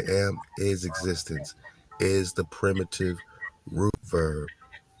simple I am is existence, is the primitive root verb.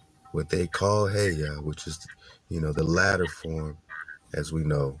 What they call Heya, which is, the latter form, as we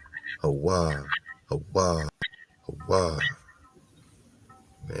know. Hawah, Hawah, Hawah.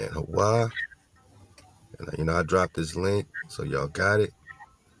 Man, Hawah. And, I dropped this link, so y'all got it.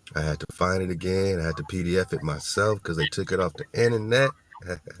 I had to find it again. I had to PDF it myself because they took it off the internet.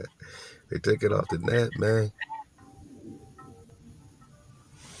 They took it off the net, man.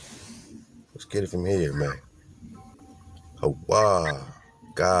 Let's get it from here, man. Hawah,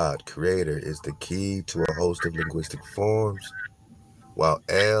 God, creator, is the key to a host of linguistic forms, while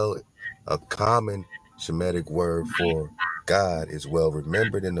El, a common Shemitic word for God, is well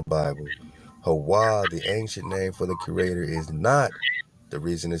remembered in the Bible. Hawah, the ancient name for the creator, is not. The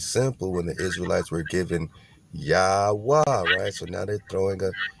reason is simple. When the Israelites were given Yahweh, right? So now they're throwing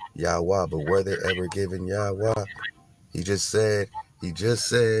a Yahweh, but were they ever given Yahweh? He just said, it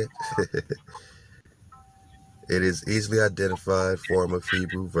is easily identified form of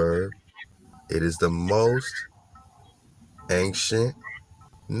Hebrew verb. It is the most ancient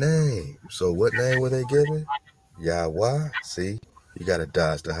name. So what name were they given? Yahweh. See, you got to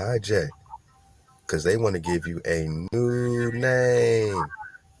dodge the hijack because they want to give you a new name.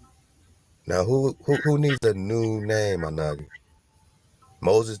 Now, who needs a new name, Anagi?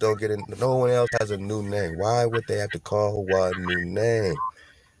 Moses don't get it. No one else has a new name. Why would they have to call Hawah a new name?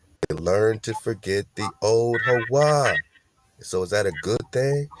 They learn to forget the old Hawah. So is that a good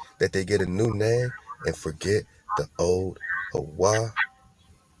thing that they get a new name and forget the old Hawah?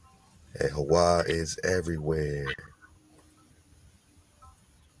 And Hawah is everywhere.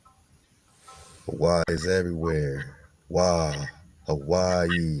 Hawah is everywhere. Wah,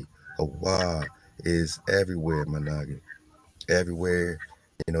 Hawaii, Hawah is everywhere, Managi. Everywhere,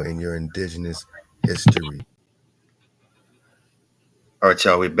 in your indigenous history. All right,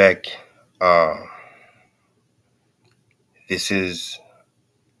 y'all, we're back. This is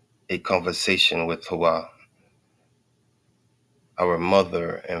a conversation with Hawah, our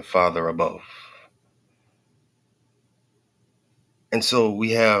mother and father above. And so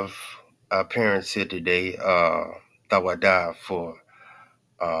we have our parents here today, Tawada, for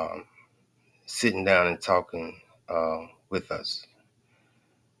sitting down and talking with us.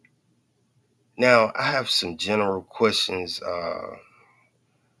 Now, I have some general questions,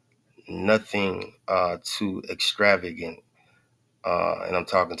 nothing too extravagant, and I'm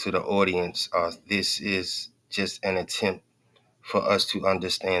talking to the audience. This is just an attempt for us to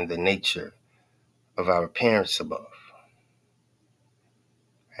understand the nature of our parents above.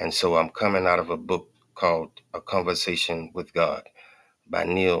 And so I'm coming out of a book called A Conversation with God by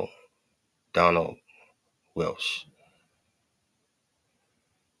Neil Donald Welsh.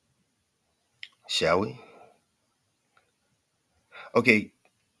 Shall we? Okay,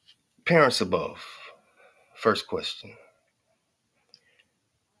 parents above. First question.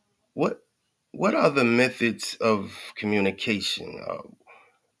 What are the methods of communication?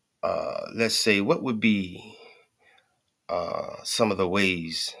 Let's say, what would be some of the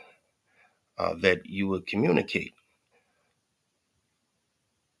ways that you would communicate?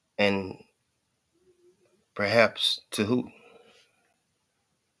 And perhaps to who?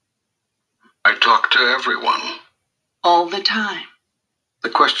 I talk to everyone. All the time. The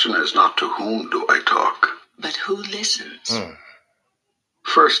question is not to whom do I talk, but who listens.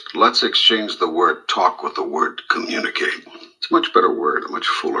 First, let's exchange the word talk with the word communicate. It's a much better word, a much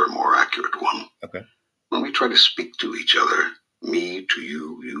fuller, more accurate one. Okay. When we try to speak to each other, me to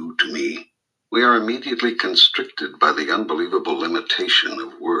you, you to me, we are immediately constricted by the unbelievable limitation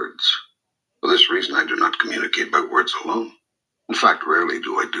of words. For this reason, I do not communicate by words alone. In fact, rarely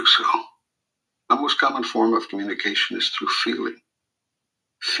do I do so. The most common form of communication is through feeling.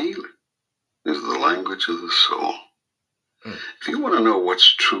 Feeling is the language of the soul. If you want to know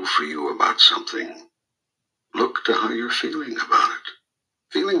what's true for you about something, look to how you're feeling about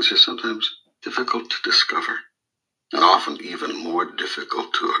it. Feelings are sometimes difficult to discover, and often even more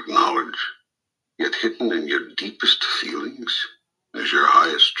difficult to acknowledge. Yet hidden in your deepest feelings is your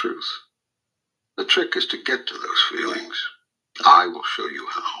highest truth. The trick is to get to those feelings. I will show you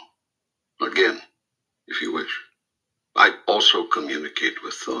how. Again, if you wish. I also communicate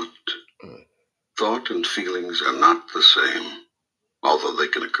with thought. Thought and feelings are not the same, although they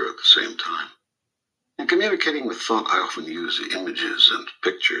can occur at the same time. In communicating with thought, I often use images and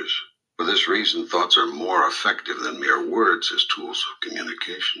pictures. For this reason, thoughts are more effective than mere words as tools of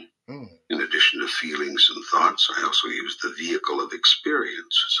communication. In addition to feelings and thoughts, I also use the vehicle of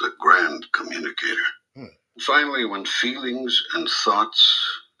experience as a grand communicator. Finally, when feelings and thoughts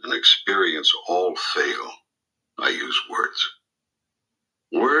and experience all fail, I use words.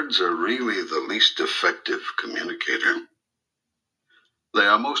 Words are really the least effective communicator. They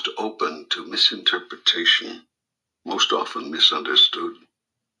are most open to misinterpretation, most often misunderstood.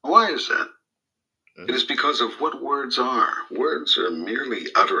 Why is that? It is because of what words are. Words are merely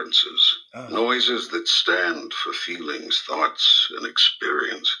utterances, noises that stand for feelings, thoughts, and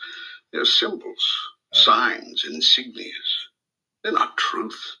experience. They're symbols, signs, insignias. They're not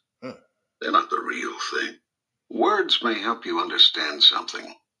truth. They're not the real thing. Words may help you understand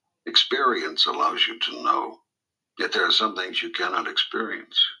something. Experience allows you to know. Yet there are some things you cannot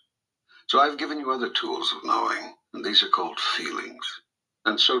experience. So I've given you other tools of knowing, and these are called feelings.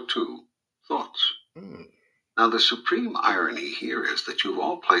 And so too, thoughts. Now the supreme irony here is that you've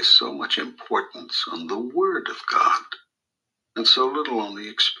all placed so much importance on the Word of God, and so little on the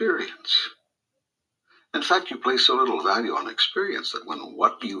experience. In fact, you place so little value on experience that when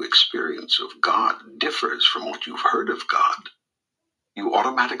what you experience of God differs from what you've heard of God, you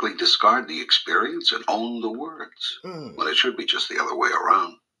automatically discard the experience and own the words, when it should be just the other way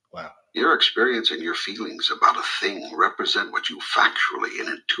around. Wow. Your experience and your feelings about a thing represent what you factually and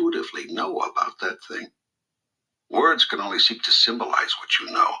intuitively know about that thing. Words can only seek to symbolize what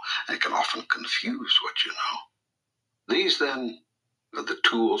you know, and can often confuse what you know. These, then, are the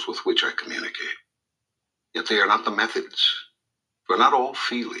tools with which I communicate. Yet they are not the methods. For not all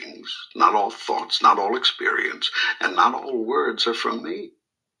feelings, not all thoughts, not all experience, and not all words are from me.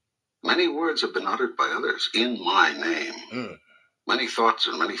 Many words have been uttered by others in my name. Many thoughts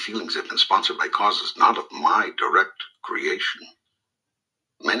and many feelings have been sponsored by causes not of my direct creation.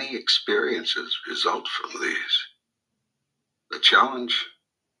 Many experiences result from these. The challenge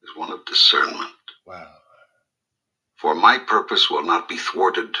is one of discernment. Wow. For my purpose will not be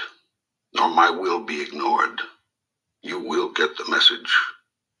thwarted, nor my will be ignored. You will get the message.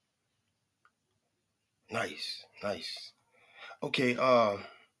 Nice, nice. Okay, wow.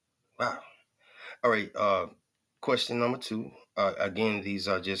 All right, question number 2. Again, these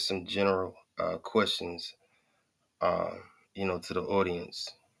are just some general questions, to the audience.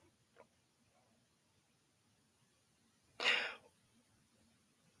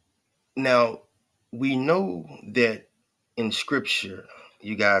 Now, we know that in Scripture,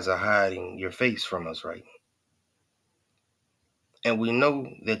 you guys are hiding your face from us, right? And we know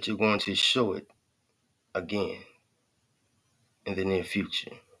that you're going to show it again in the near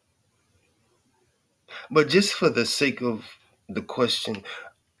future. But just for the sake of the question,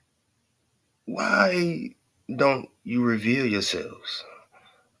 why don't you reveal yourselves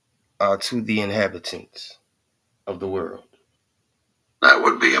to the inhabitants of the world? That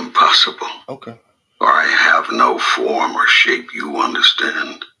would be impossible. Okay. For I have no form or shape you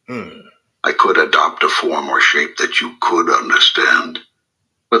understand. I could adopt a form or shape that you could understand,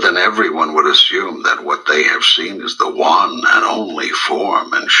 but then everyone would assume that what they have seen is the one and only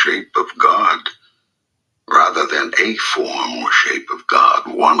form and shape of God, rather than a form or shape of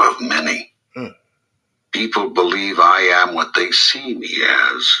God, one of many. People believe I am what they see me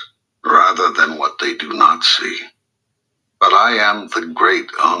as, rather than what they do not see. But I am the great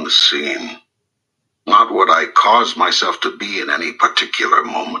unseen, not what I cause myself to be in any particular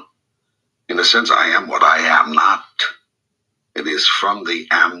moment. In a sense, I am what I am not. It is from the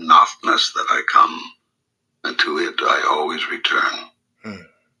am-notness that I come, and to it I always return.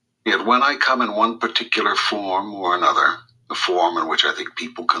 Yet when I come in one particular form or another, a form in which I think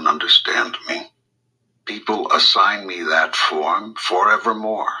people can understand me, people assign me that form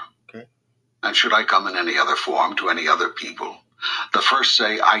forevermore. Okay. And should I come in any other form to any other people, the first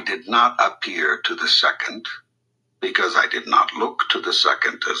say I did not appear to the second, because I did not look to the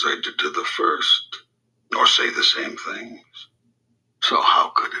second as I did to the first, nor say the same things. So how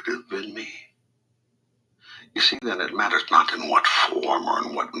could it have been me? You see, then it matters not in what form or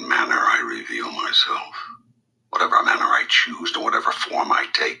in what manner I reveal myself. Whatever manner I choose and whatever form I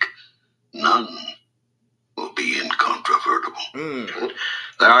take, none will be incontrovertible.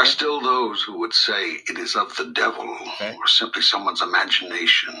 There are still those who would say it is of the devil, or simply someone's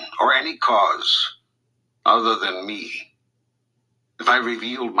imagination, or any cause other than me. If I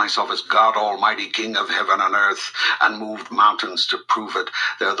revealed myself as God Almighty, King of heaven and earth, and moved mountains to prove it,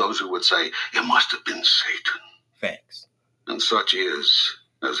 there are those who would say, it must have been Satan. Facts. And such is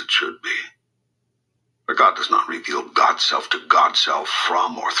as it should be. For God does not reveal God's self to God's self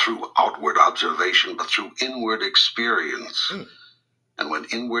from or through outward observation, but through inward experience. And when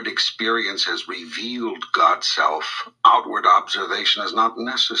inward experience has revealed God's self, outward observation is not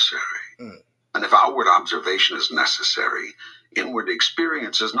necessary. And if outward observation is necessary, inward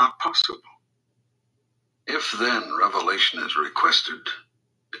experience is not possible. If then revelation is requested,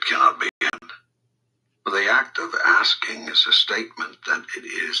 it cannot be had. For the act of asking is a statement that it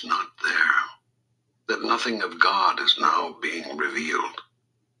is not there, that nothing of God is now being revealed.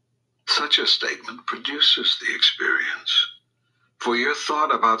 Such a statement produces the experience. For your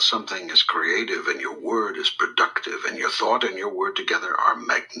thought about something is creative, and your word is productive, and your thought and your word together are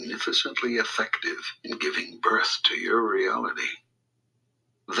magnificently effective in giving birth to your reality.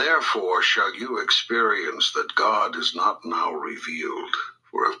 Therefore shall you experience that God is not now revealed,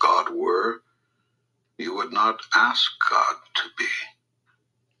 for if God were, you would not ask God to be.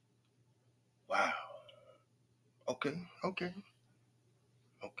 Wow. Okay.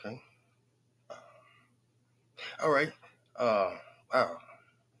 All right. Wow.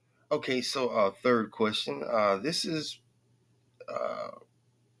 Okay, so third question. This is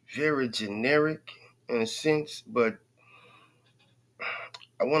very generic in a sense, but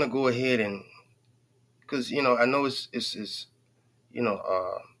I want to go ahead and, because I know it's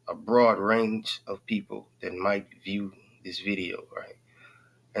a broad range of people that might view this video, right?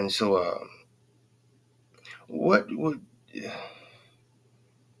 And so, what would?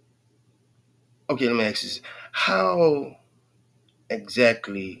 Okay, let me ask this: how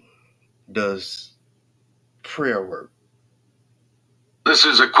exactly does prayer work? This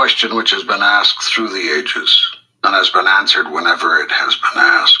is a question which has been asked through the ages and has been answered whenever it has been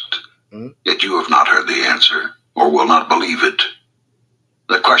asked. Yet you have not heard the answer, or will not believe it.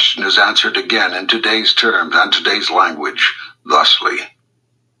 The question is answered again in today's terms and today's language, thusly.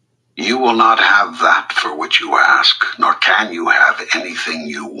 will not have that for which you ask, nor can you have anything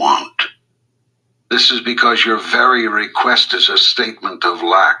you want. This is because your very request is a statement of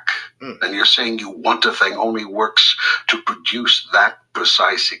lack, and you're saying you want a thing only works to produce that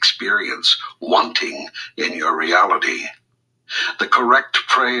precise experience, wanting in your reality. The correct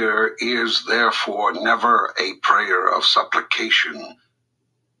prayer is therefore never a prayer of supplication,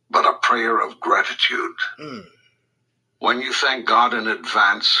 but a prayer of gratitude. When you thank God in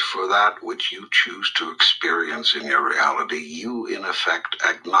advance for that which you choose to experience in your reality, you in effect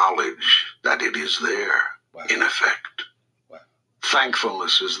acknowledge that it is there, in effect.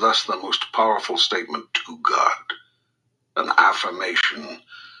 Thankfulness is thus the most powerful statement to God, an affirmation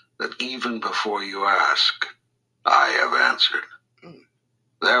that even before you ask, I have answered.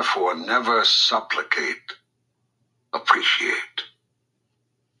 Therefore, never supplicate, appreciate.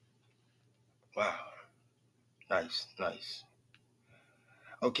 Wow. Nice, nice.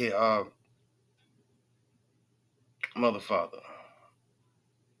 Okay, Mother, Father,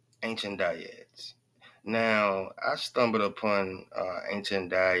 ancient dyads. Now, I stumbled upon ancient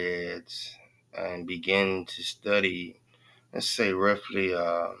dyads and began to study, let's say roughly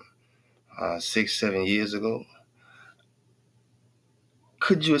 6-7 years ago.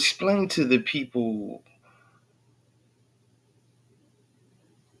 Could you explain to the people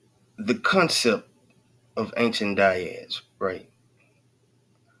the concept of ancient dyads, right?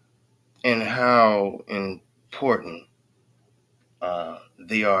 And how important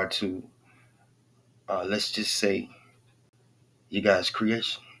they are to, let's just say, you guys'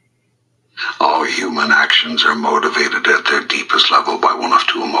 creation? All human actions are motivated at their deepest level by one of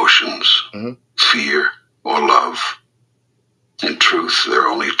two emotions, fear or love. In truth, there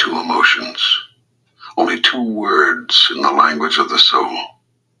are only two emotions, only two words in the language of the soul.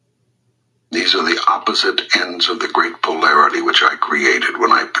 These are the opposite ends of the great polarity which I created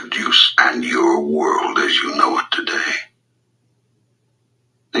when I produced and your world as you know it today.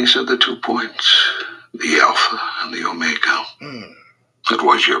 These are the 2 points, the Alpha and the Omega. It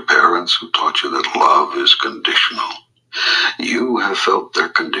was your parents who taught you that love is conditional. You have felt their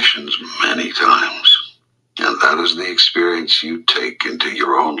conditions many times, and that is the experience you take into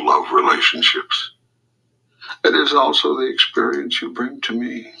your own love relationships. It is also the experience you bring to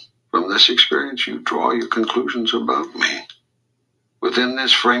me. From this experience, you draw your conclusions about me. Within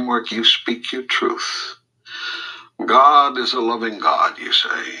this framework, you speak your truth. God is a loving God, you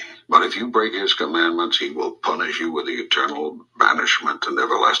say, but if you break his commandments, he will punish you with the eternal banishment and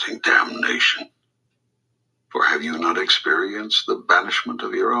everlasting damnation. For have you not experienced the banishment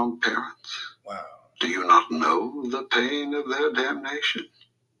of your own parents? Wow. Do you not know the pain of their damnation?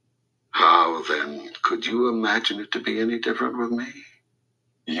 How, then, could you imagine it to be any different with me?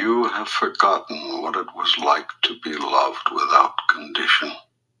 You have forgotten what it was like to be loved without condition.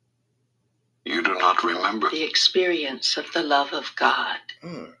 You do not remember the experience of the love of God.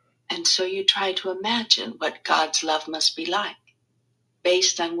 And so you try to imagine what God's love must be like,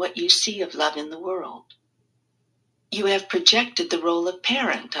 based on what you see of love in the world. You have projected the role of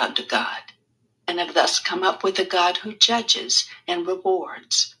parent onto God, and have thus come up with a God who judges and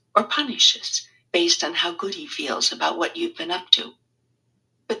rewards or punishes based on how good he feels about what you've been up to.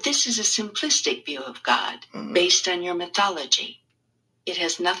 But this is a simplistic view of God, based on your mythology. It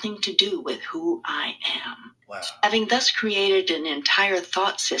has nothing to do with who I am. Wow. Having thus created an entire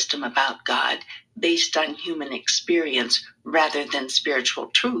thought system about God based on human experience rather than spiritual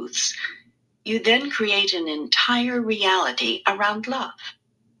truths, you then create an entire reality around love.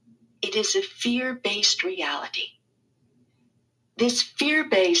 It is a fear-based reality. This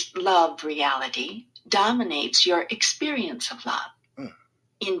fear-based love reality dominates your experience of love.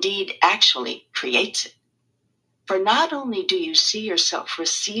 Indeed, actually creates it. For not only do you see yourself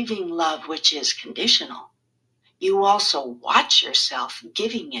receiving love which is conditional, you also watch yourself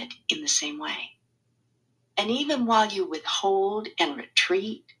giving it in the same way. And even while you withhold and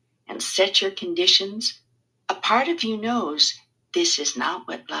retreat and set your conditions, a part of you knows this is not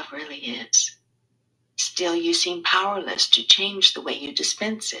what love really is. Still, you seem powerless to change the way you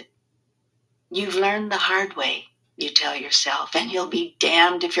dispense it. You've learned the hard way, you tell yourself, and you'll be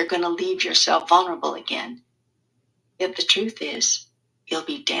damned if you're going to leave yourself vulnerable again. Yet the truth is, you'll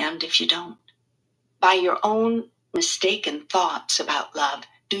be damned if you don't. By your own mistaken thoughts about love,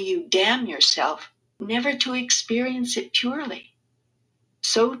 do you damn yourself never to experience it purely?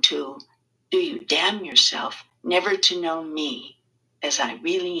 So too, do you damn yourself never to know me as I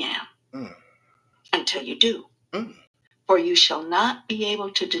really am. Until you do. For you shall not be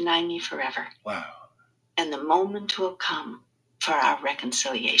able to deny me forever. Wow. And the moment will come for our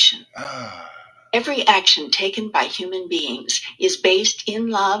reconciliation. Every action taken by human beings is based in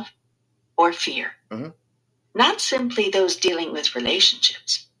love or fear. Not simply those dealing with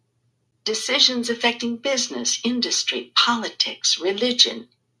relationships. Decisions affecting business, industry, politics, religion,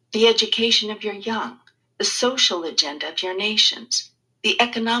 the education of your young, the social agenda of your nations, the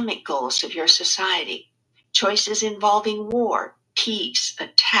economic goals of your society, choices involving war, peace,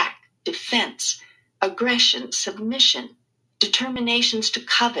 attack, defense, aggression, submission, determinations to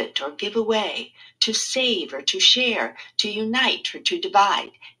covet or give away, to save or to share, to unite or to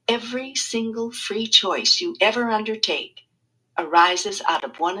divide. Every single free choice you ever undertake arises out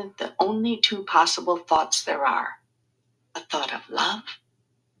of one of the only two possible thoughts there are: a thought of love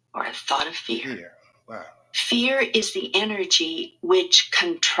or a thought of fear. Wow. Fear is the energy which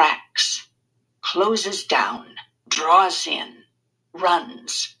contracts, closes down, draws in,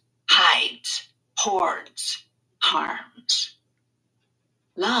 runs, hides, hoards, harms.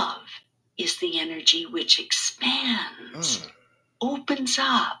 Love is the energy which expands, opens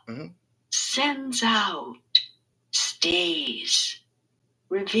up, sends out, stays,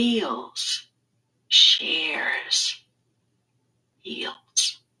 reveals, shares,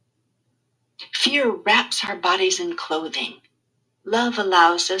 heals. Fear wraps our bodies in clothing. Love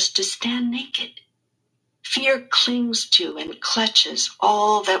allows us to stand naked. Fear clings to and clutches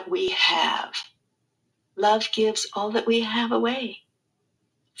all that we have. Love gives all that we have away.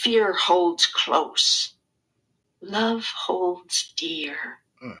 Fear holds close. Love holds dear.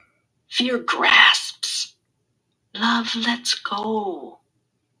 Fear grasps. Love lets go.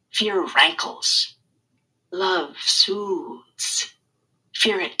 Fear rankles. Love soothes.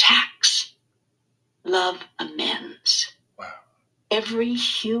 Fear attacks. Love amends. Wow. Every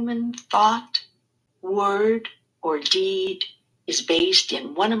human thought, word, or deed is based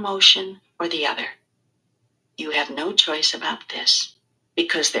in one emotion or the other. You have no choice about this,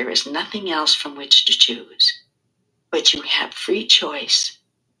 because there is nothing else from which to choose. But you have free choice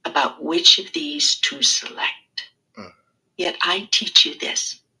about which of these to select. Yet I teach you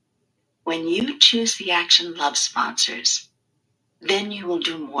this. When you choose the action love sponsors, then you will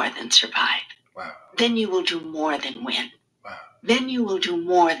do more than survive. Wow. Then you will do more than win. Wow. Then you will do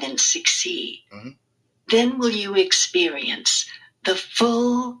more than succeed. Then will you experience the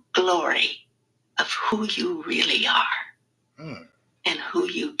full glory of who you really are and who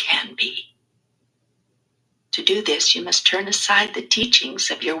you can be. To do this, you must turn aside the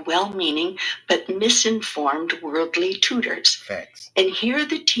teachings of your well-meaning but misinformed worldly tutors. Facts. And hear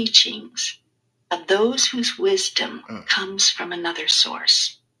the teachings of those whose wisdom comes from another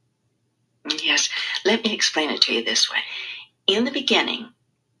source. Yes, let me explain it to you this way. In the beginning,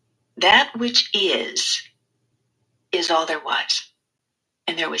 that which is all there was,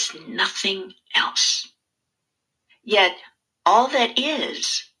 and there was nothing else. Yet all that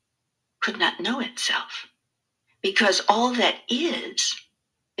is could not know itself, because all that is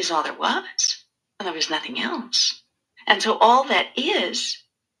all there was, and there was nothing else. And so all that is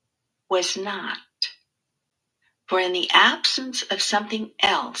was not. For in the absence of something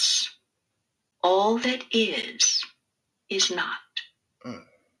else, all that is not.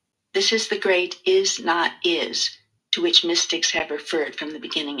 This is the great is not is, to which mystics have referred from the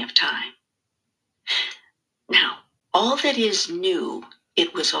beginning of time. Now, all that is knew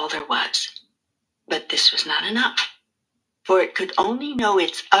it was all there was, but this was not enough, for it could only know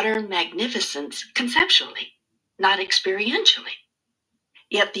its utter magnificence conceptually, not experientially.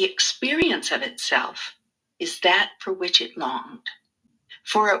 Yet the experience of itself is that for which it longed,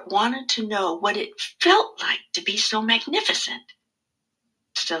 for it wanted to know what it felt like to be so magnificent.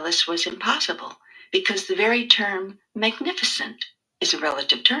 Still, this was impossible, because the very term magnificent is a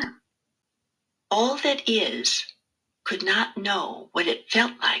relative term. All that is could not know what it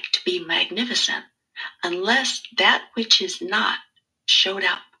felt like to be magnificent unless that which is not showed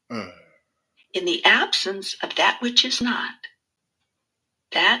up. In the absence of that which is not,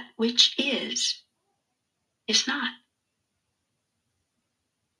 that which is not.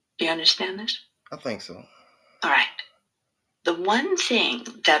 Do you understand this? I think so. All right. The one thing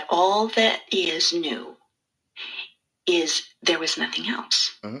that all that is knew is there was nothing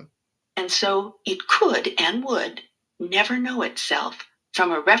else. And so it could and would never know itself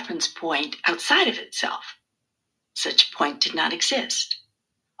from a reference point outside of itself. Such point did not exist.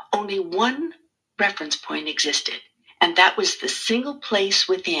 Only one reference point existed, and that was the single place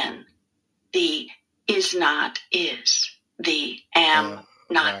within the is not is, the am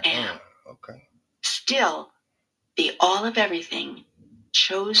not am. Okay. Still, the all of everything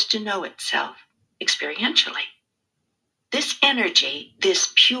chose to know itself experientially. This energy,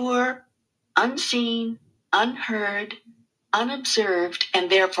 this pure, unseen, unheard, unobserved, and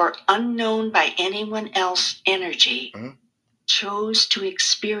therefore unknown by anyone else energy, chose to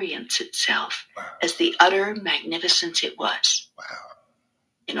experience itself as the utter magnificence it was.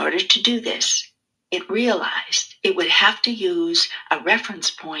 In order to do this, it realized it would have to use a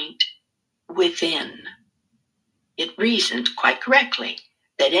reference point within. It reasoned quite correctly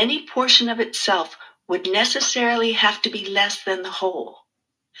that any portion of itself would necessarily have to be less than the whole,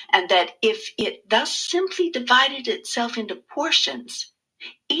 and that if it thus simply divided itself into portions,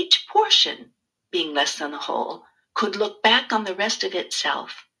 each portion, being less than the whole, could look back on the rest of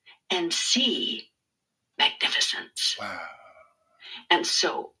itself and see magnificence. Wow. And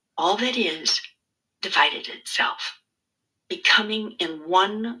so all that is divided itself, becoming in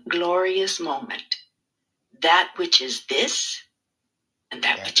one glorious moment that which is this and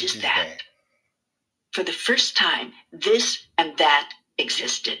that which is that. For the first time, this and that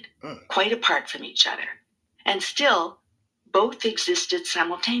existed, quite apart from each other. And still, both existed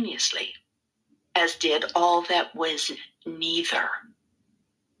simultaneously, as did all that was neither.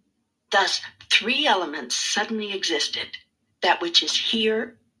 Thus, three elements suddenly existed: that which is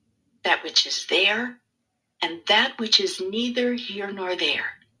here, that which is there, and that which is neither here nor there,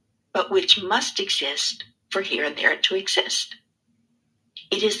 but which must exist for here and there to exist.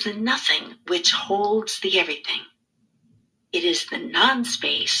 It is the nothing which holds the everything. It is the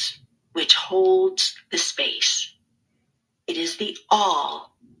non-space which holds the space. It is the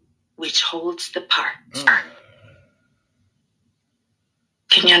all which holds the parts.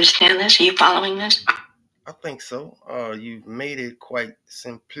 Can you understand this? Are you following this? I think so. You've made it quite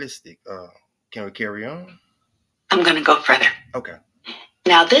simplistic. Can we carry on? I'm going to go further. Okay.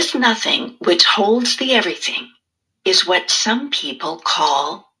 Now, this nothing which holds the everything is what some people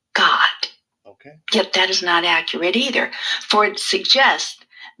call God. Okay. Yet that is not accurate either, for it suggests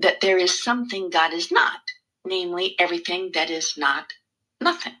that there is something God is not, namely everything that is not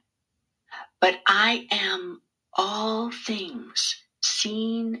nothing. But I am all things,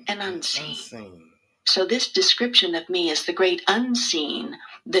 seen and unseen. So this description of me as the great unseen,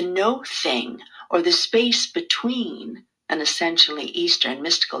 the no thing, or the space between, an essentially Eastern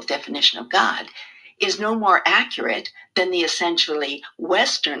mystical definition of God, is no more accurate than the essentially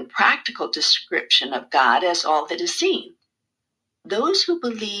Western practical description of God as all that is seen. Those who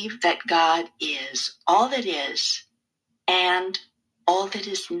believe that God is all that is and all that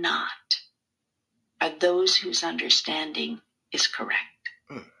is not are those whose understanding is correct.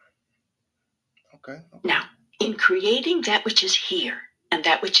 Okay. Now, in creating that which is here and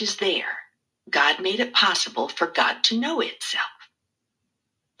that which is there, God made it possible for God to know itself.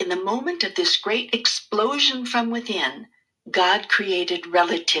 In the moment of this great explosion from within, God created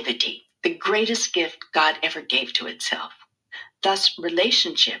relativity, the greatest gift God ever gave to itself. Thus,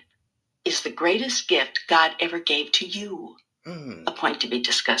 relationship is the greatest gift God ever gave to you, a point to be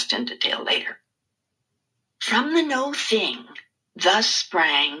discussed in detail later. From the no thing, thus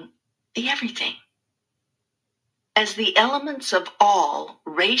sprang the everything. As the elements of all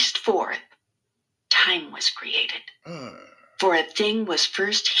raced forth, time was created. For a thing was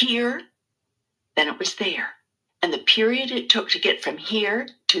first here, then it was there. And the period it took to get from here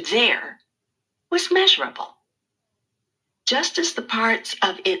to there was measurable. Just as the parts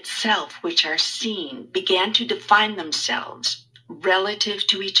of itself which are seen began to define themselves relative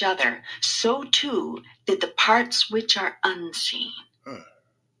to each other, so too did the parts which are unseen.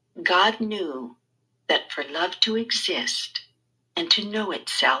 God knew that for love to exist and to know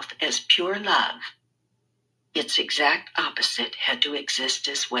itself as pure love, its exact opposite had to exist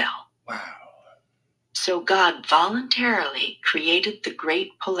as well. Wow. So God voluntarily created the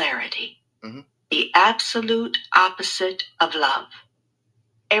great polarity, the absolute opposite of love.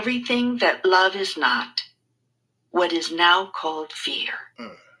 Everything that love is not, what is now called fear.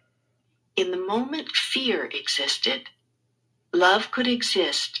 In the moment fear existed, love could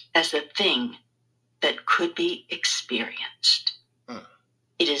exist as a thing that could be experienced.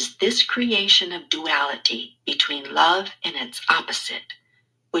 It is this creation of duality between love and its opposite,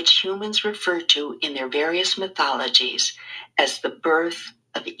 which humans refer to in their various mythologies as the birth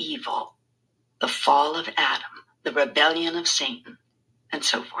of evil, the fall of Adam, the rebellion of Satan, and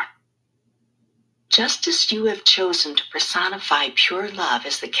so forth. Just as you have chosen to personify pure love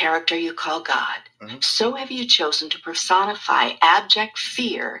as the character you call God, so have you chosen to personify abject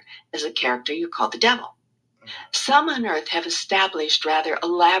fear as a character you call the devil. Some on earth have established rather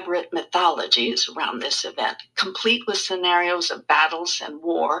elaborate mythologies around this event, complete with scenarios of battles and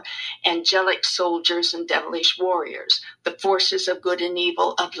war, angelic soldiers and devilish warriors, the forces of good and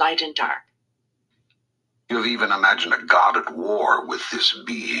evil, of light and dark. You have even imagined a God at war with this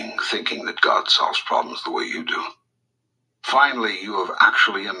being, thinking that God solves problems the way you do. Finally, you have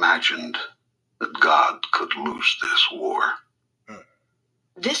actually imagined that God could lose this war.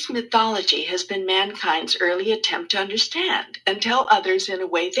 This mythology has been mankind's early attempt to understand and tell others in a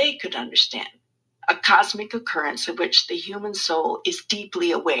way they could understand. A cosmic occurrence of which the human soul is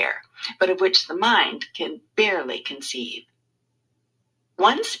deeply aware, but of which the mind can barely conceive.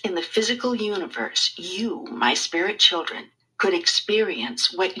 Once in the physical universe, you, my spirit children, could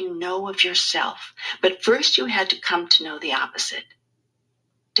experience what you know of yourself, but first you had to come to know the opposite.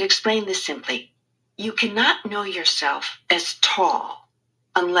 To explain this simply, you cannot know yourself as tall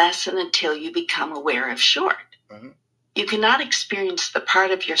unless and until you become aware of short. You cannot experience the part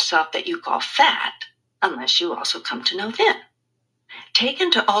of yourself that you call fat unless you also come to know thin.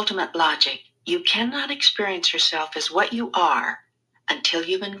 Taken to ultimate logic, you cannot experience yourself as what you are until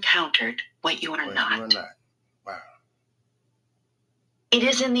you've encountered what you are not. Wow. It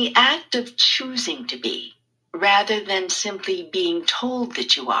is in the act of choosing to be, rather than simply being told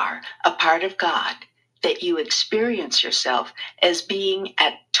that you are a part of God, that you experience yourself as being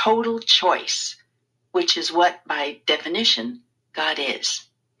at total choice, which is what, by definition, God is.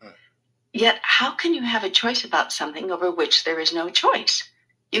 Yet, how can you have a choice about something over which there is no choice?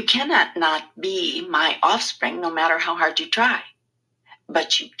 You cannot not be my offspring no matter how hard you try.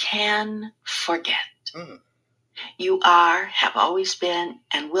 But you can forget. You are, have always been,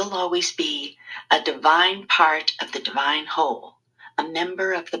 and will always be a divine part of the divine whole, a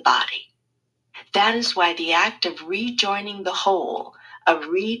member of the body. That is why the act of rejoining the whole, of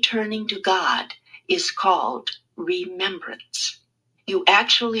returning to God, is called remembrance. You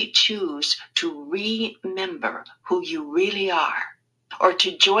actually choose to remember who you really are, or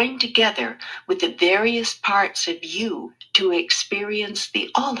to join together with the various parts of you to experience the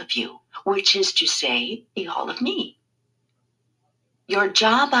all of you, which is to say, the all of me. Your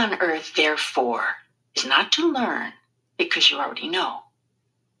job on earth, therefore, is not to learn, because you already know,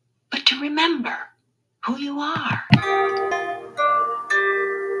 but to remember who you are.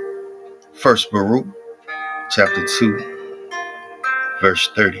 First Baruch, chapter 2, verse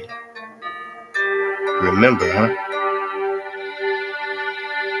 30. Remember, huh?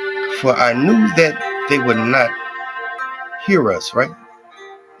 For I knew that they would not hear us, right?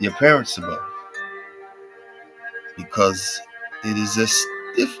 Your parents above. Because it is a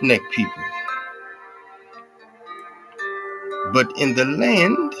stiff-necked people. But in the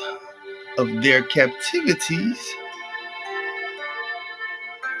land of their captivities,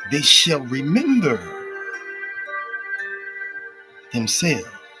 they shall remember themselves.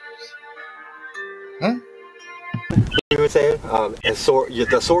 Huh? You would say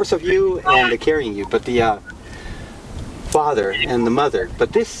the source of you and the carrying you, but the father and the mother.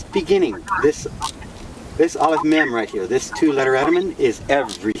 But this beginning, this Aleph Mem right here, this two-letter Edaman is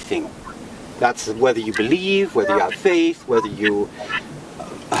everything. That's whether you believe, whether you have faith, whether you,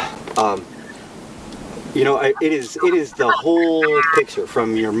 you know, it is the whole picture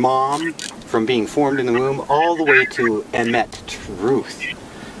from your mom, from being formed in the womb, all the way to Emet, truth,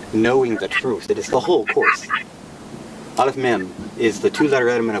 knowing the truth. It is the whole course. Aleph Mem is the two-letter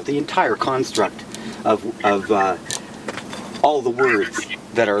Edaman of the entire construct of all the words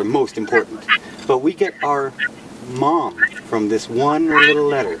that are most important. But we get our mom from this one little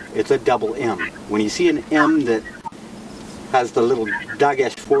letter. It's a double M. When you see an M that has the little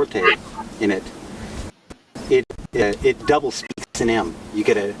dagesh forte in it, it double speaks an M. You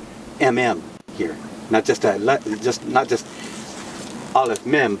get a MM here, not just Aleph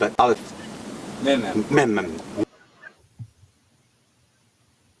Mem, but Aleph Mem.